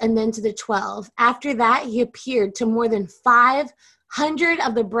Cephas and then to the 12. After that, he appeared to more than 500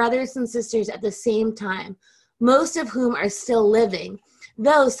 of the brothers and sisters at the same time, most of whom are still living,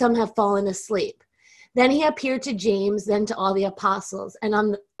 though some have fallen asleep. Then he appeared to James, then to all the apostles, and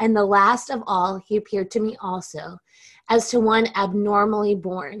the last of all, he appeared to me also, as to one abnormally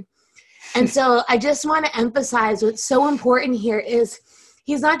born. And so I just want to emphasize what's so important here is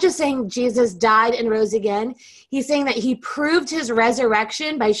he's not just saying Jesus died and rose again. He's saying that he proved his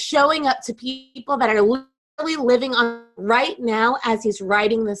resurrection by showing up to people that are literally living on right now as he's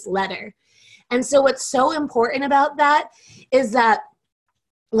writing this letter. And so what's so important about that is that,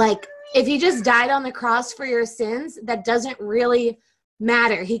 like, if he just died on the cross for your sins, that doesn't really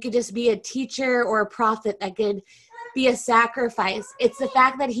matter. He could just be a teacher or a prophet that could be a sacrifice. It's the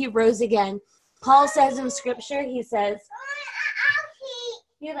fact that he rose again. Paul says in scripture, he says,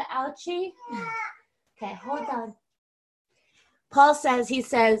 you have an ouchie? Okay, hold on. Paul says, he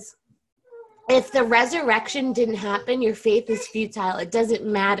says, if the resurrection didn't happen, your faith is futile. It doesn't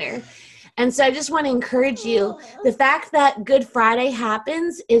matter. And so I just want to encourage you, the fact that Good Friday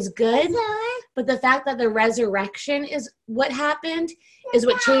happens is good, but the fact that the resurrection is what happened is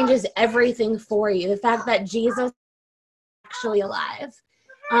what changes everything for you. The fact that Jesus is actually alive.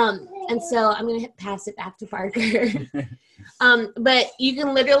 And so I'm going to pass it back to Parker. But you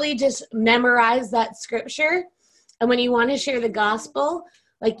can literally just memorize that scripture. And when you want to share the gospel,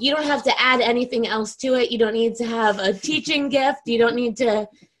 like, you don't have to add anything else to it. You don't need to have a teaching gift. You don't need to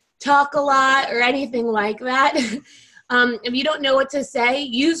talk a lot or anything like that. If you don't know what to say,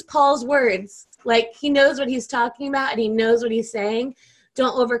 use Paul's words. Like, he knows what he's talking about and he knows what he's saying.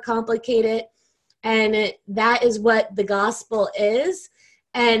 Don't overcomplicate it. And that is what the gospel is.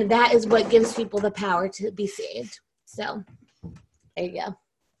 And that is what gives people the power to be saved. So there you go.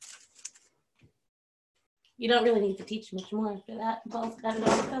 You don't really need to teach much more after that. Paul's got it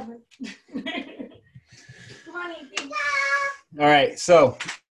all covered. Come on, Ethan. All right. So,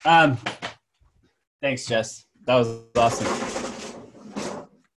 thanks, Jess. That was awesome.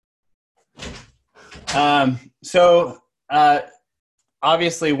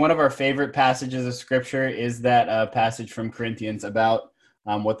 Obviously, one of our favorite passages of Scripture is that passage from Corinthians about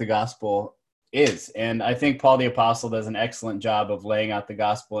what the gospel is. And I think Paul the Apostle does an excellent job of laying out the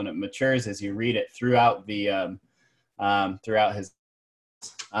gospel, and it matures as you read it throughout the throughout his.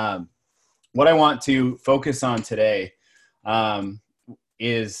 What I want to focus on today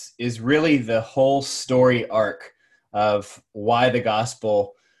is really the whole story arc of why the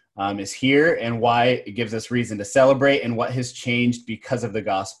gospel is here and why it gives us reason to celebrate and what has changed because of the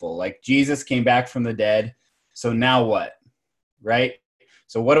gospel. Like, Jesus came back from the dead. So now what? Right?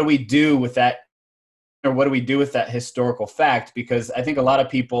 So what do we do with that? Or what do we do with that historical fact? Because I think a lot of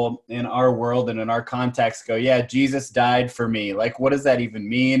people in our world and in our context go, yeah, Jesus died for me. Like, what does that even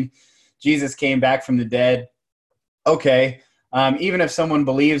mean? Jesus came back from the dead. Okay. Even if someone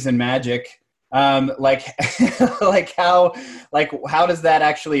believes in magic, how does that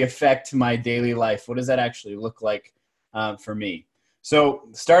actually affect my daily life? What does that actually look like for me? So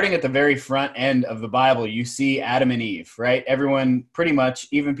starting at the very front end of the Bible, you see Adam and Eve, right? Everyone pretty much,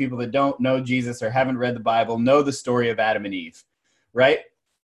 even people that don't know Jesus or haven't read the Bible, know the story of Adam and Eve, right?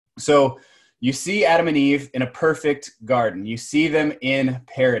 So you see Adam and Eve in a perfect garden. You see them in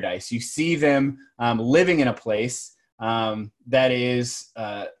paradise. You see them living in a place that is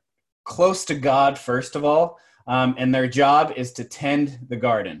close to God, first of all, and their job is to tend the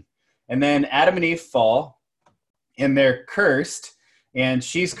garden. And then Adam and Eve fall, and they're cursed, and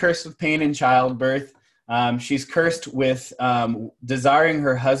she's cursed with pain in childbirth. She's cursed with desiring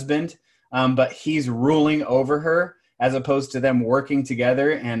her husband, but he's ruling over her, as opposed to them working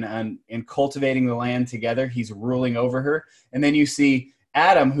together and cultivating the land together. He's ruling over her. And then you see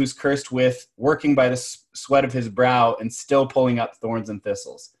Adam, who's cursed with working by the sweat of his brow and still pulling up thorns and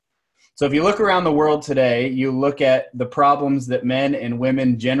thistles. So if you look around the world today, you look at the problems that men and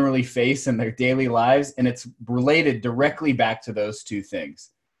women generally face in their daily lives, and it's related directly back to those two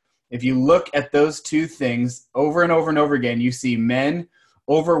things. If you look at those two things over and over and over again, you see men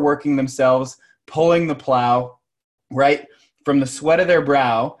overworking themselves, pulling the plow, right? From the sweat of their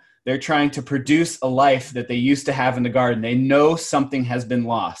brow, they're trying to produce a life that they used to have in the garden. They know something has been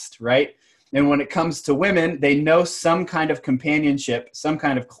lost, right? And when it comes to women, they know some kind of companionship, some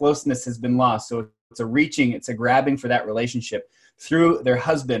kind of closeness has been lost. So it's a reaching, it's a grabbing for that relationship through their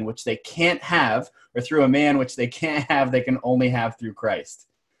husband, which they can't have, or through a man, which they can't have, they can only have through Christ.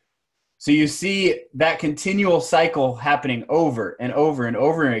 So you see that continual cycle happening over and over and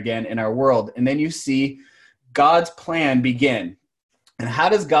over again in our world. And then you see God's plan begin. And how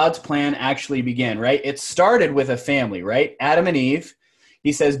does God's plan actually begin, right? It started with a family, right? Adam and Eve.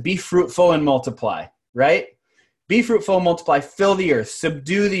 He says, be fruitful and multiply, right? Be fruitful and multiply, fill the earth,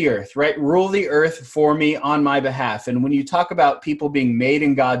 subdue the earth, right? Rule the earth for me on my behalf. And when you talk about people being made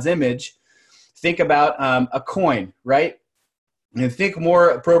in God's image, think about a coin, right? And think more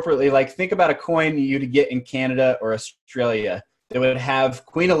appropriately, like think about a coin you'd get in Canada or Australia that would have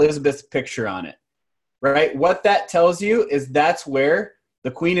Queen Elizabeth's picture on it, right? What that tells you is that's where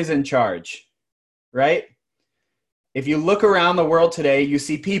the queen is in charge, right? If you look around the world today, you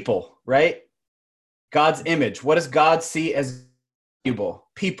see people, right? God's image. What does God see as valuable?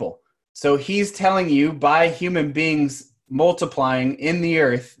 People. So he's telling you by human beings multiplying in the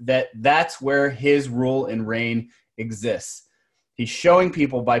earth that that's where his rule and reign exists. He's showing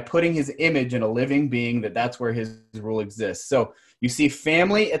people by putting his image in a living being that that's where his rule exists. So you see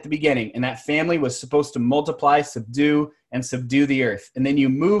family at the beginning, and that family was supposed to multiply, subdue the earth. And then you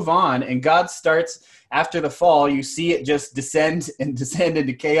move on, and God starts after the fall. You see it just descend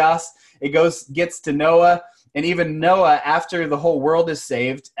into chaos. It gets to Noah, and even Noah, after the whole world is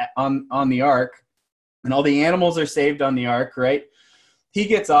saved on the ark, and all the animals are saved on the ark, right? He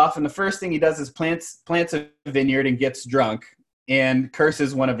gets off, and the first thing he does is plants a vineyard and gets drunk and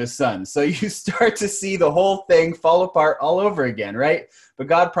curses one of his sons. So you start to see the whole thing fall apart all over again, right? But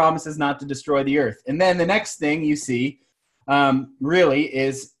God promises not to destroy the earth. And then the next thing you see really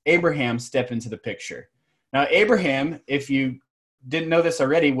is Abraham step into the picture. Now, Abraham, if you didn't know this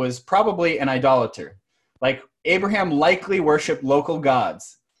already, was probably an idolater. Like Abraham likely worshiped local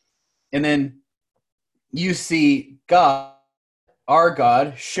gods. And then you see God, our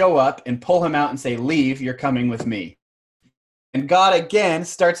God, show up and pull him out and say, leave, you're coming with me. And God, again,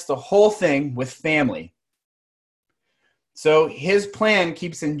 starts the whole thing with family. So his plan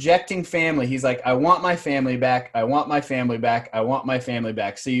keeps injecting family. He's like, I want my family back. I want my family back. I want my family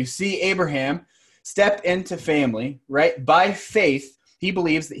back. So you see Abraham step into family, right? By faith, he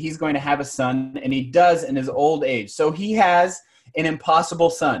believes that he's going to have a son, and he does in his old age. So he has an impossible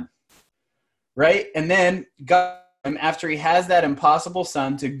son, right? And then God, after he has that impossible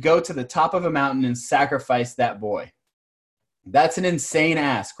son, to go to the top of a mountain and sacrifice that boy. That's an insane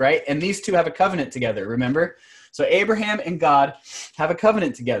ask, right? And these two have a covenant together, remember? So Abraham and God have a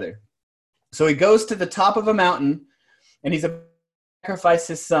covenant together. So he goes to the top of a mountain, and he's about to sacrifice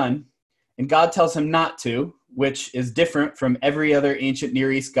his son, and God tells him not to, which is different from every other ancient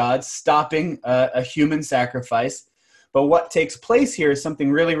Near East god, stopping a human sacrifice. But what takes place here is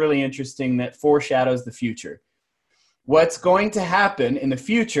something really, really interesting that foreshadows the future. What's going to happen in the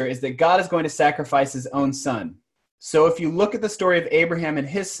future is that God is going to sacrifice his own son. So if you look at the story of Abraham and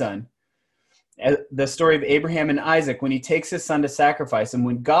his son, the story of Abraham and Isaac, when he takes his son to sacrifice him,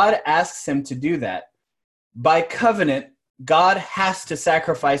 when God asks him to do that, by covenant, God has to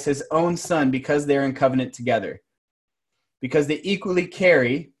sacrifice his own son because they're in covenant together, because they equally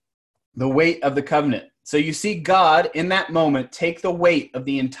carry the weight of the covenant. So you see God in that moment take the weight of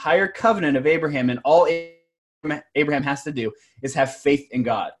the entire covenant of Abraham, and all Abraham has to do is have faith in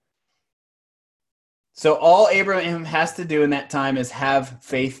God. So all Abraham has to do in that time is have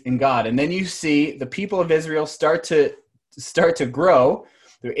faith in God. And then you see the people of Israel start to grow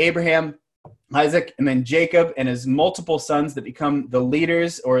through Abraham, Isaac, and then Jacob and his multiple sons that become the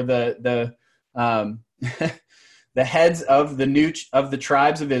leaders or the the heads of the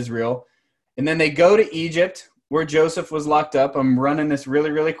tribes of Israel. And then they go to Egypt where Joseph was locked up. I'm running this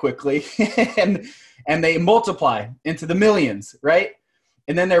really, really quickly. and they multiply into the millions, right?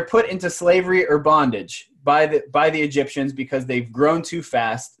 And then they're put into slavery or bondage by the Egyptians because they've grown too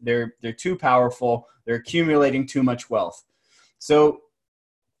fast. They're too powerful. They're accumulating too much wealth. So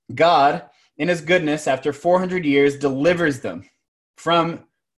God, in his goodness, after 400 years, delivers them from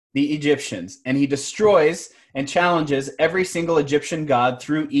the Egyptians. And he destroys and challenges every single Egyptian god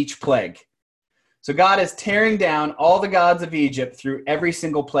through each plague. So God is tearing down all the gods of Egypt through every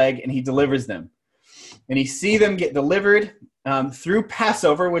single plague, and he delivers them. And you see them get delivered through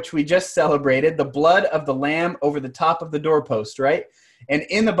Passover, which we just celebrated, the blood of the lamb over the top of the doorpost, right? And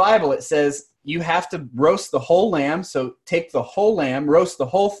in the Bible, it says you have to roast the whole lamb. So take the whole lamb, roast the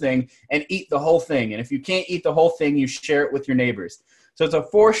whole thing, and eat the whole thing. And if you can't eat the whole thing, you share it with your neighbors. So it's a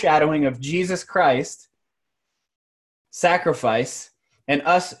foreshadowing of Jesus Christ sacrifice and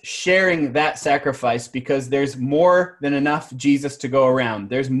us sharing that sacrifice, because there's more than enough Jesus to go around.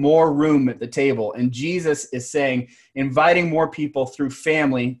 There's more room at the table. And Jesus is saying, inviting more people through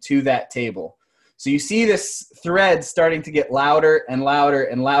family to that table. So you see this thread starting to get louder and louder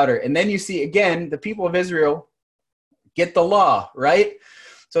and louder. And then you see, again, the people of Israel get the law, right?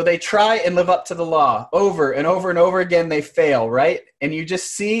 So they try and live up to the law over and over and over again. They fail, right? And you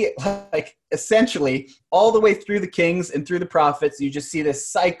just see, like, essentially all the way through the kings and through the prophets, you just see this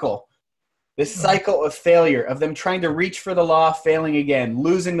cycle of failure, of them trying to reach for the law, failing again,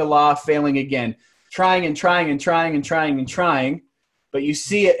 losing the law, failing again, trying and trying and trying and trying and trying. But you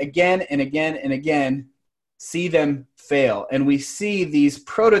see it again and again and again, see them fail. And we see these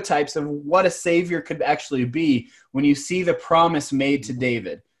prototypes of what a savior could actually be when you see the promise made to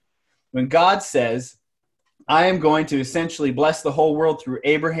David. When God says, I am going to essentially bless the whole world through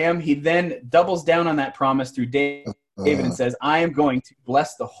Abraham, he then doubles down on that promise through David and says, I am going to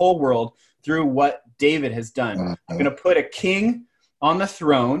bless the whole world through what David has done. I'm going to put a king on the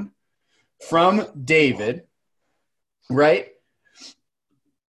throne from David, right?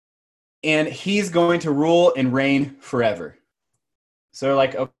 And he's going to rule and reign forever. So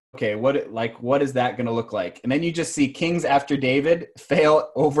like, okay, what is that going to look like? And then you just see kings after David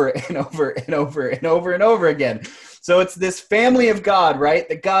fail over and over and over and over and over again. So it's this family of God, right?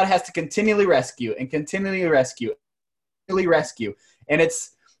 That God has to continually rescue and continually rescue, And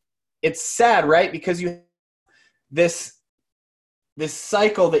it's sad, right? Because you have this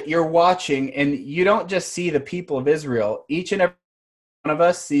cycle that you're watching, and you don't just see the people of Israel. Each and every one of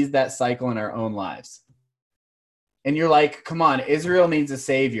us sees that cycle in our own lives. And you're like, come on, Israel needs a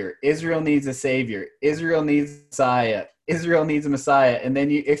savior. Israel needs a savior. Israel needs a Messiah. Israel needs a Messiah. And then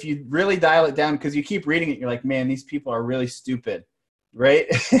if you really dial it down, because you keep reading it, you're like, man, these people are really stupid, right?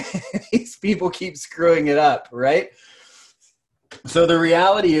 These people keep screwing it up, right? So the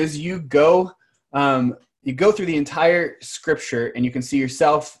reality is you go through the entire scripture and you can see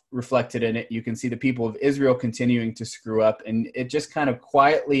yourself reflected in it. You can see the people of Israel continuing to screw up, and it just kind of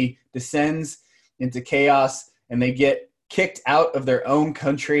quietly descends into chaos, and they get kicked out of their own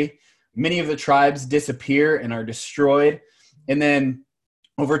country. Many of the tribes disappear and are destroyed. And then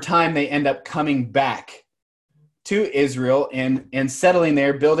over time, they end up coming back to Israel and settling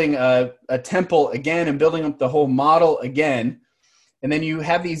there, building a temple again and building up the whole model again. And then you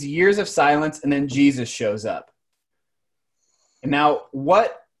have these years of silence, and then Jesus shows up. And now,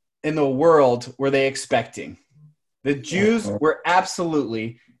 what in the world were they expecting? The Jews were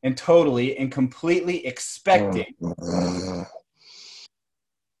absolutely and totally and completely expecting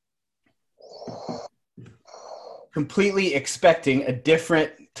a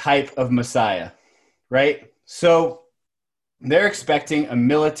different type of Messiah, right? So they're expecting a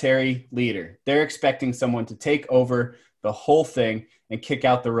military leader. They're expecting someone to take over the whole thing and kick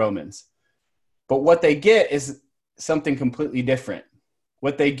out the Romans. But what they get is something completely different.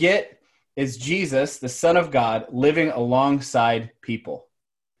 What they get is Jesus, the Son of God, living alongside people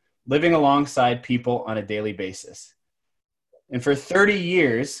on a daily basis. And for 30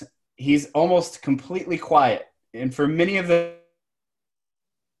 years, he's almost completely quiet. And for many of the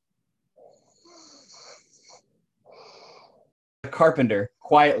carpenter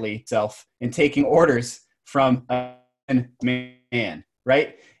quietly self and taking orders from a man,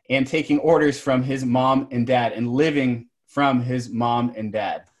 right? And taking orders from his mom and dad and living from his mom and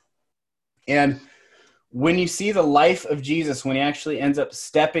dad. And when you see the life of Jesus, when he actually ends up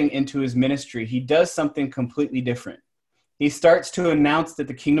stepping into his ministry, he does something completely different. He starts to announce that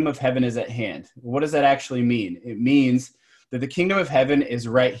the kingdom of heaven is at hand. What does that actually mean? It means that the kingdom of heaven is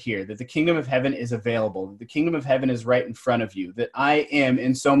right here, that the kingdom of heaven is available, that the kingdom of heaven is right in front of you, that I am,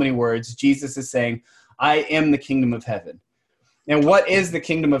 in so many words, Jesus is saying, I am the kingdom of heaven. And what is the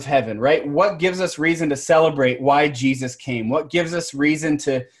kingdom of heaven, right? What gives us reason to celebrate why Jesus came? What gives us reason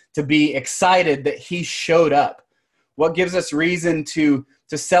to be excited that he showed up? What gives us reason to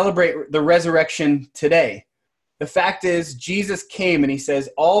celebrate the resurrection today? The fact is, Jesus came and he says,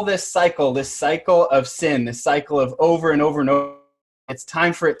 all this cycle of sin, this cycle of over and over and over, it's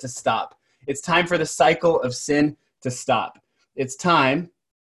time for it to stop. It's time for the cycle of sin to stop. It's time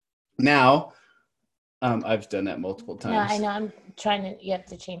now. I've done that multiple times. Yeah, I know. I'm trying to, you have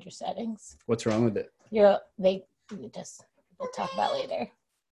to change your settings. What's wrong with it? We'll talk about later.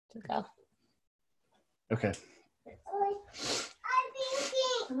 Go. Okay.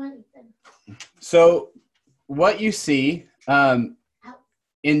 Come on, Ethan. So what you see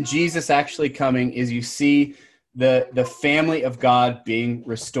in Jesus actually coming is you see the family of God being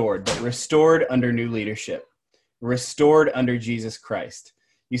restored, but restored under new leadership, restored under Jesus Christ.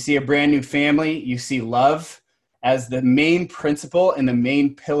 You see a brand new family. You see love as the main principle and the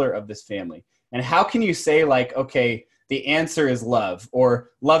main pillar of this family. And how can you say like, okay, the answer is love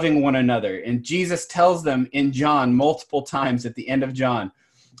or loving one another? And Jesus tells them in John multiple times at the end of John,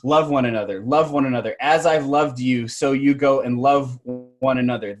 love one another, love one another. As I've loved you, so you go and love one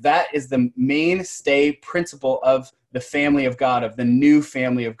another. That is the mainstay principle of the family of God, of the new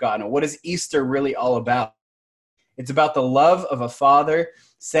family of God. And what is Easter really all about? It's about the love of a father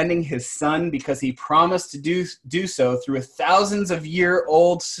sending his son because he promised to do so through a thousands of year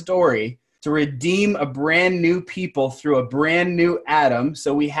old story to redeem a brand new people through a brand new Adam.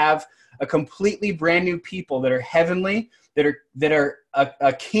 So we have a completely brand new people that are heavenly, that are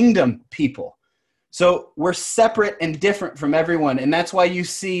a kingdom people. So we're separate and different from everyone. And that's why you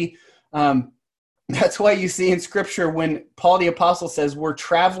see in Scripture when Paul the Apostle says we're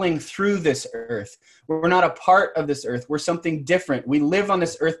traveling through this earth. We're not a part of this earth. We're something different. We live on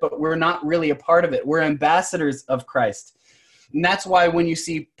this earth, but we're not really a part of it. We're ambassadors of Christ. And that's why when you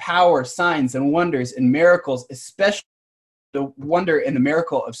see power, signs, and wonders and miracles, especially the wonder and the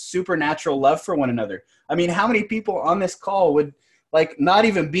miracle of supernatural love for one another. I mean, how many people on this call would like not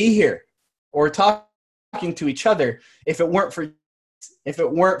even be here or talking to each other if it weren't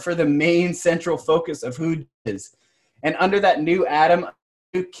for the main central focus of who is? And under that new Adam,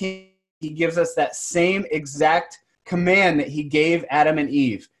 new king, he gives us that same exact command that he gave Adam and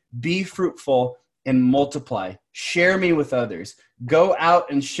Eve. Be fruitful and multiply. Share me with others. Go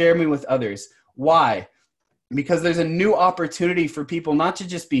out and share me with others. Why? Because there's a new opportunity for people not to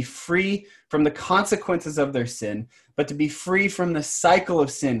just be free from the consequences of their sin, but to be free from the cycle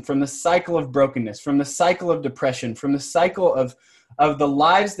of sin, from the cycle of brokenness, from the cycle of depression, from the cycle of the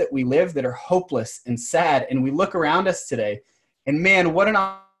lives that we live that are hopeless and sad. And we look around us today, and man, what an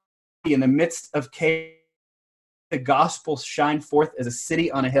opportunity in the midst of chaos, the gospel shine forth as a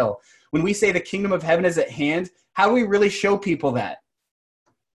city on a hill. When we say the kingdom of heaven is at hand, how do we really show people that?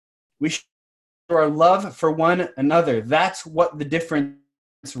 We show our love for one another. That's what the difference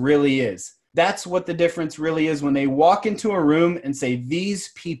really is. That's what the difference really is when they walk into a room and say, these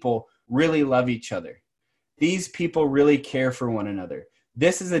people really love each other. These people really care for one another.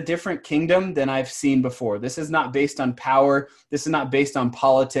 This is a different kingdom than I've seen before. This is not based on power. This is not based on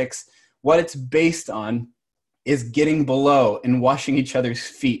politics. What it's based on is getting below and washing each other's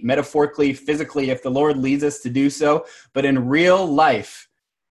feet, metaphorically, physically, if the Lord leads us to do so, but in real life,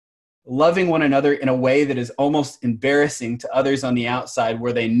 loving one another in a way that is almost embarrassing to others on the outside,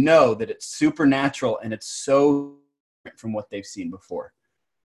 where they know that it's supernatural and it's so different from what they've seen before.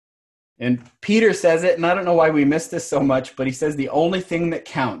 And Peter says it, and I don't know why we miss this so much, but he says the only thing that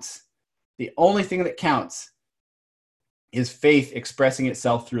counts is faith expressing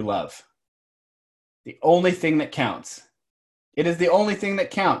itself through love. The only thing that counts. It is the only thing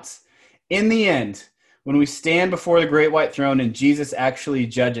that counts. In the end, when we stand before the great white throne and Jesus actually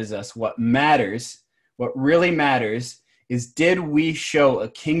judges us, what really matters is, did we show a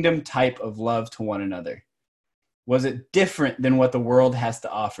kingdom type of love to one another? Was it different than what the world has to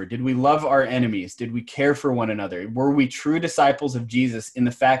offer? Did we love our enemies? Did we care for one another? Were we true disciples of Jesus in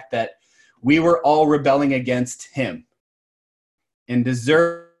the fact that we were all rebelling against him and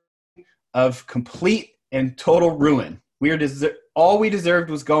deserving of complete and total ruin? All we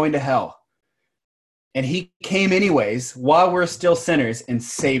deserved was going to hell. And he came anyways while we're still sinners and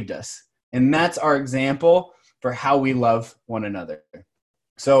saved us. And that's our example for how we love one another.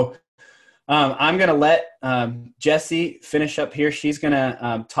 So I'm going to let Jessie finish up here. She's going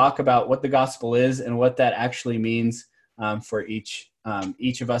to talk about what the gospel is and what that actually means for each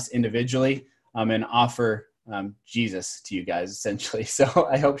of us individually, and offer Jesus to you guys, essentially. So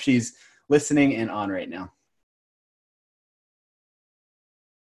I hope she's listening and on right now.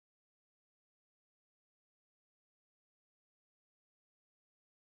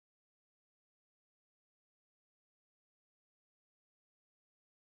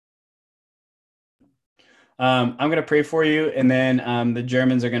 I'm going to pray for you, and then the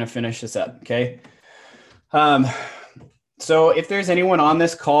Germans are going to finish this up, okay? So if there's anyone on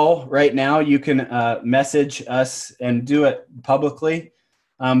this call right now, you can message us and do it publicly.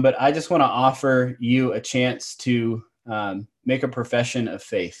 But I just want to offer you a chance to make a profession of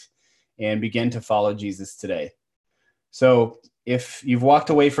faith and begin to follow Jesus today. So if you've walked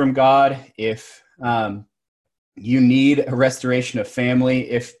away from God, if you need a restoration of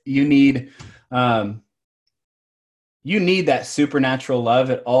family, if you need that supernatural love,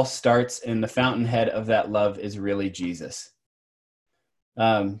 it all starts, and the fountainhead of that love is really Jesus.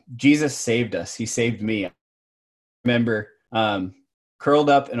 Jesus saved us. He saved me. I remember curled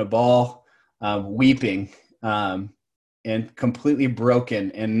up in a ball, weeping, and completely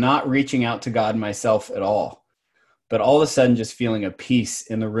broken and not reaching out to God myself at all. But all of a sudden just feeling a peace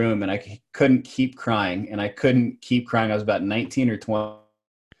in the room, and I couldn't keep crying, I was about 19 or 20.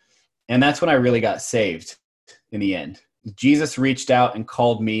 And that's when I really got saved. In the end, Jesus reached out and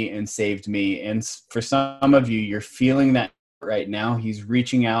called me and saved me. And for some of you, you're feeling that right now. He's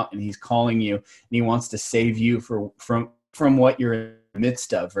reaching out and he's calling you, and he wants to save you from what you're in the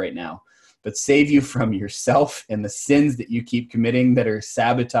midst of right now, but save you from yourself and the sins that you keep committing that are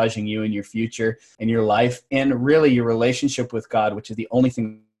sabotaging you in your future and your life, and really your relationship with God, which is the only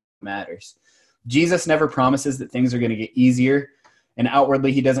thing that matters. Jesus never promises that things are going to get easier, and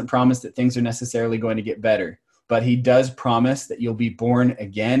outwardly he doesn't promise that things are necessarily going to get better. But he does promise that you'll be born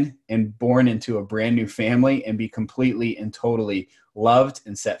again and born into a brand new family and be completely and totally loved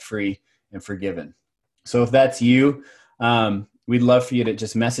and set free and forgiven. So if that's you, we'd love for you to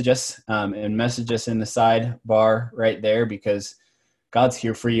just message us and message us in the sidebar right there, because God's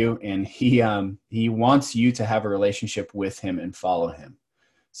here for you, and he wants you to have a relationship with him and follow him.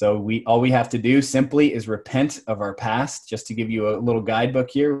 So all we have to do simply is repent of our past, just to give you a little guidebook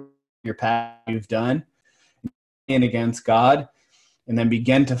here, your past you've done against God, and then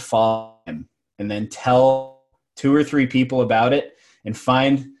begin to follow him, and then tell 2 or 3 people about it, and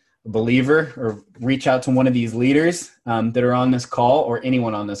find a believer or reach out to one of these leaders that are on this call, or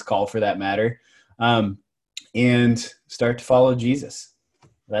anyone on this call for that matter, and start to follow Jesus.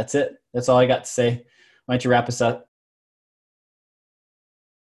 That's it. That's all I got to say. Why don't you wrap us up?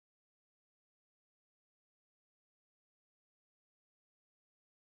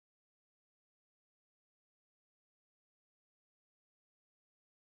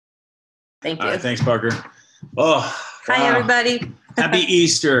 Thank you. All right, thanks, Parker. Oh, hi, everybody. Happy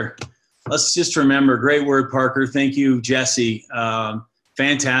Easter. Let's just remember, great word, Parker. Thank you, Jessie.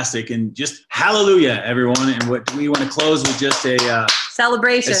 Fantastic. And just hallelujah, everyone. And what we want to close with just a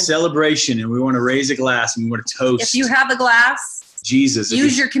celebration. A celebration. And we want to raise a glass and we want to toast. If you have a glass, Jesus.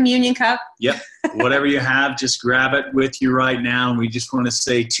 Use your communion cup. Yep. Whatever you have, just grab it with you right now. And we just want to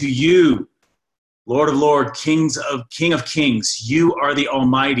say to you, Lord of Lords, King of Kings, you are the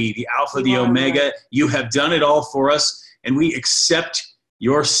Almighty, the Alpha, the Omega. You have done it all for us, and we accept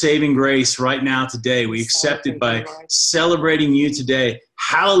your saving grace right now today. We accept it by celebrating you today.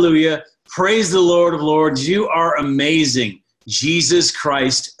 Hallelujah. Praise the Lord of Lords. You are amazing. Jesus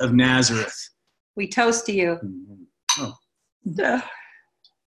Christ of Nazareth. We toast to you. Oh.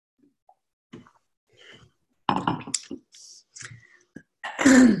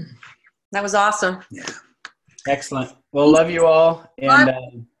 That was awesome. Yeah. Excellent. Well, love you all.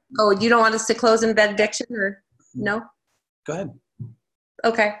 And you don't want us to close in benediction, or no? Go ahead.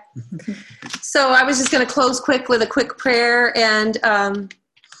 Okay. So I was just going to close quick with a quick prayer, and I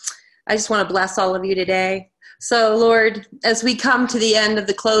just want to bless all of you today. So, Lord, as we come to the end of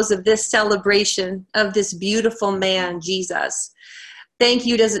the close of this celebration of this beautiful man, Jesus, thank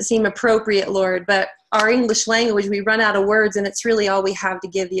you doesn't seem appropriate, Lord, but our English language, we run out of words, and it's really all we have to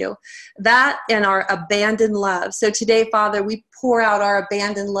give you. That and our abandoned love. So today, Father, we pour out our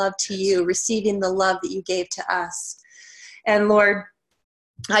abandoned love to you, receiving the love that you gave to us. And Lord,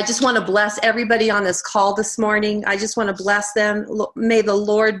 I just want to bless everybody on this call this morning. I just want to bless them. May the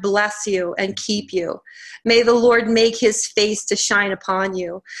Lord bless you and keep you. May the Lord make his face to shine upon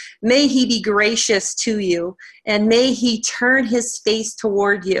you. May he be gracious to you And may he turn his face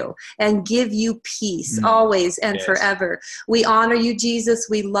toward you and give you peace always and forever. We honor you, Jesus.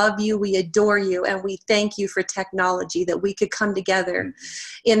 We love you. We adore you. And we thank you for technology, that we could come together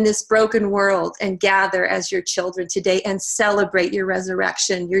in this broken world and gather as your children today and celebrate your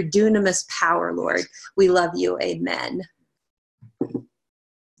resurrection, your dunamis power, Lord. We love you. Amen.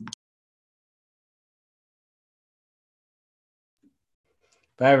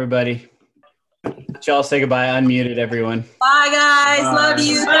 Bye, everybody. Y'all say goodbye. Unmuted, everyone. Bye, guys. Bye. Love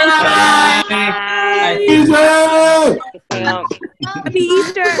you. Bye. Bye. Happy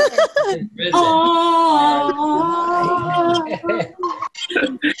Easter.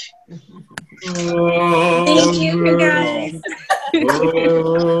 Thank you, guys.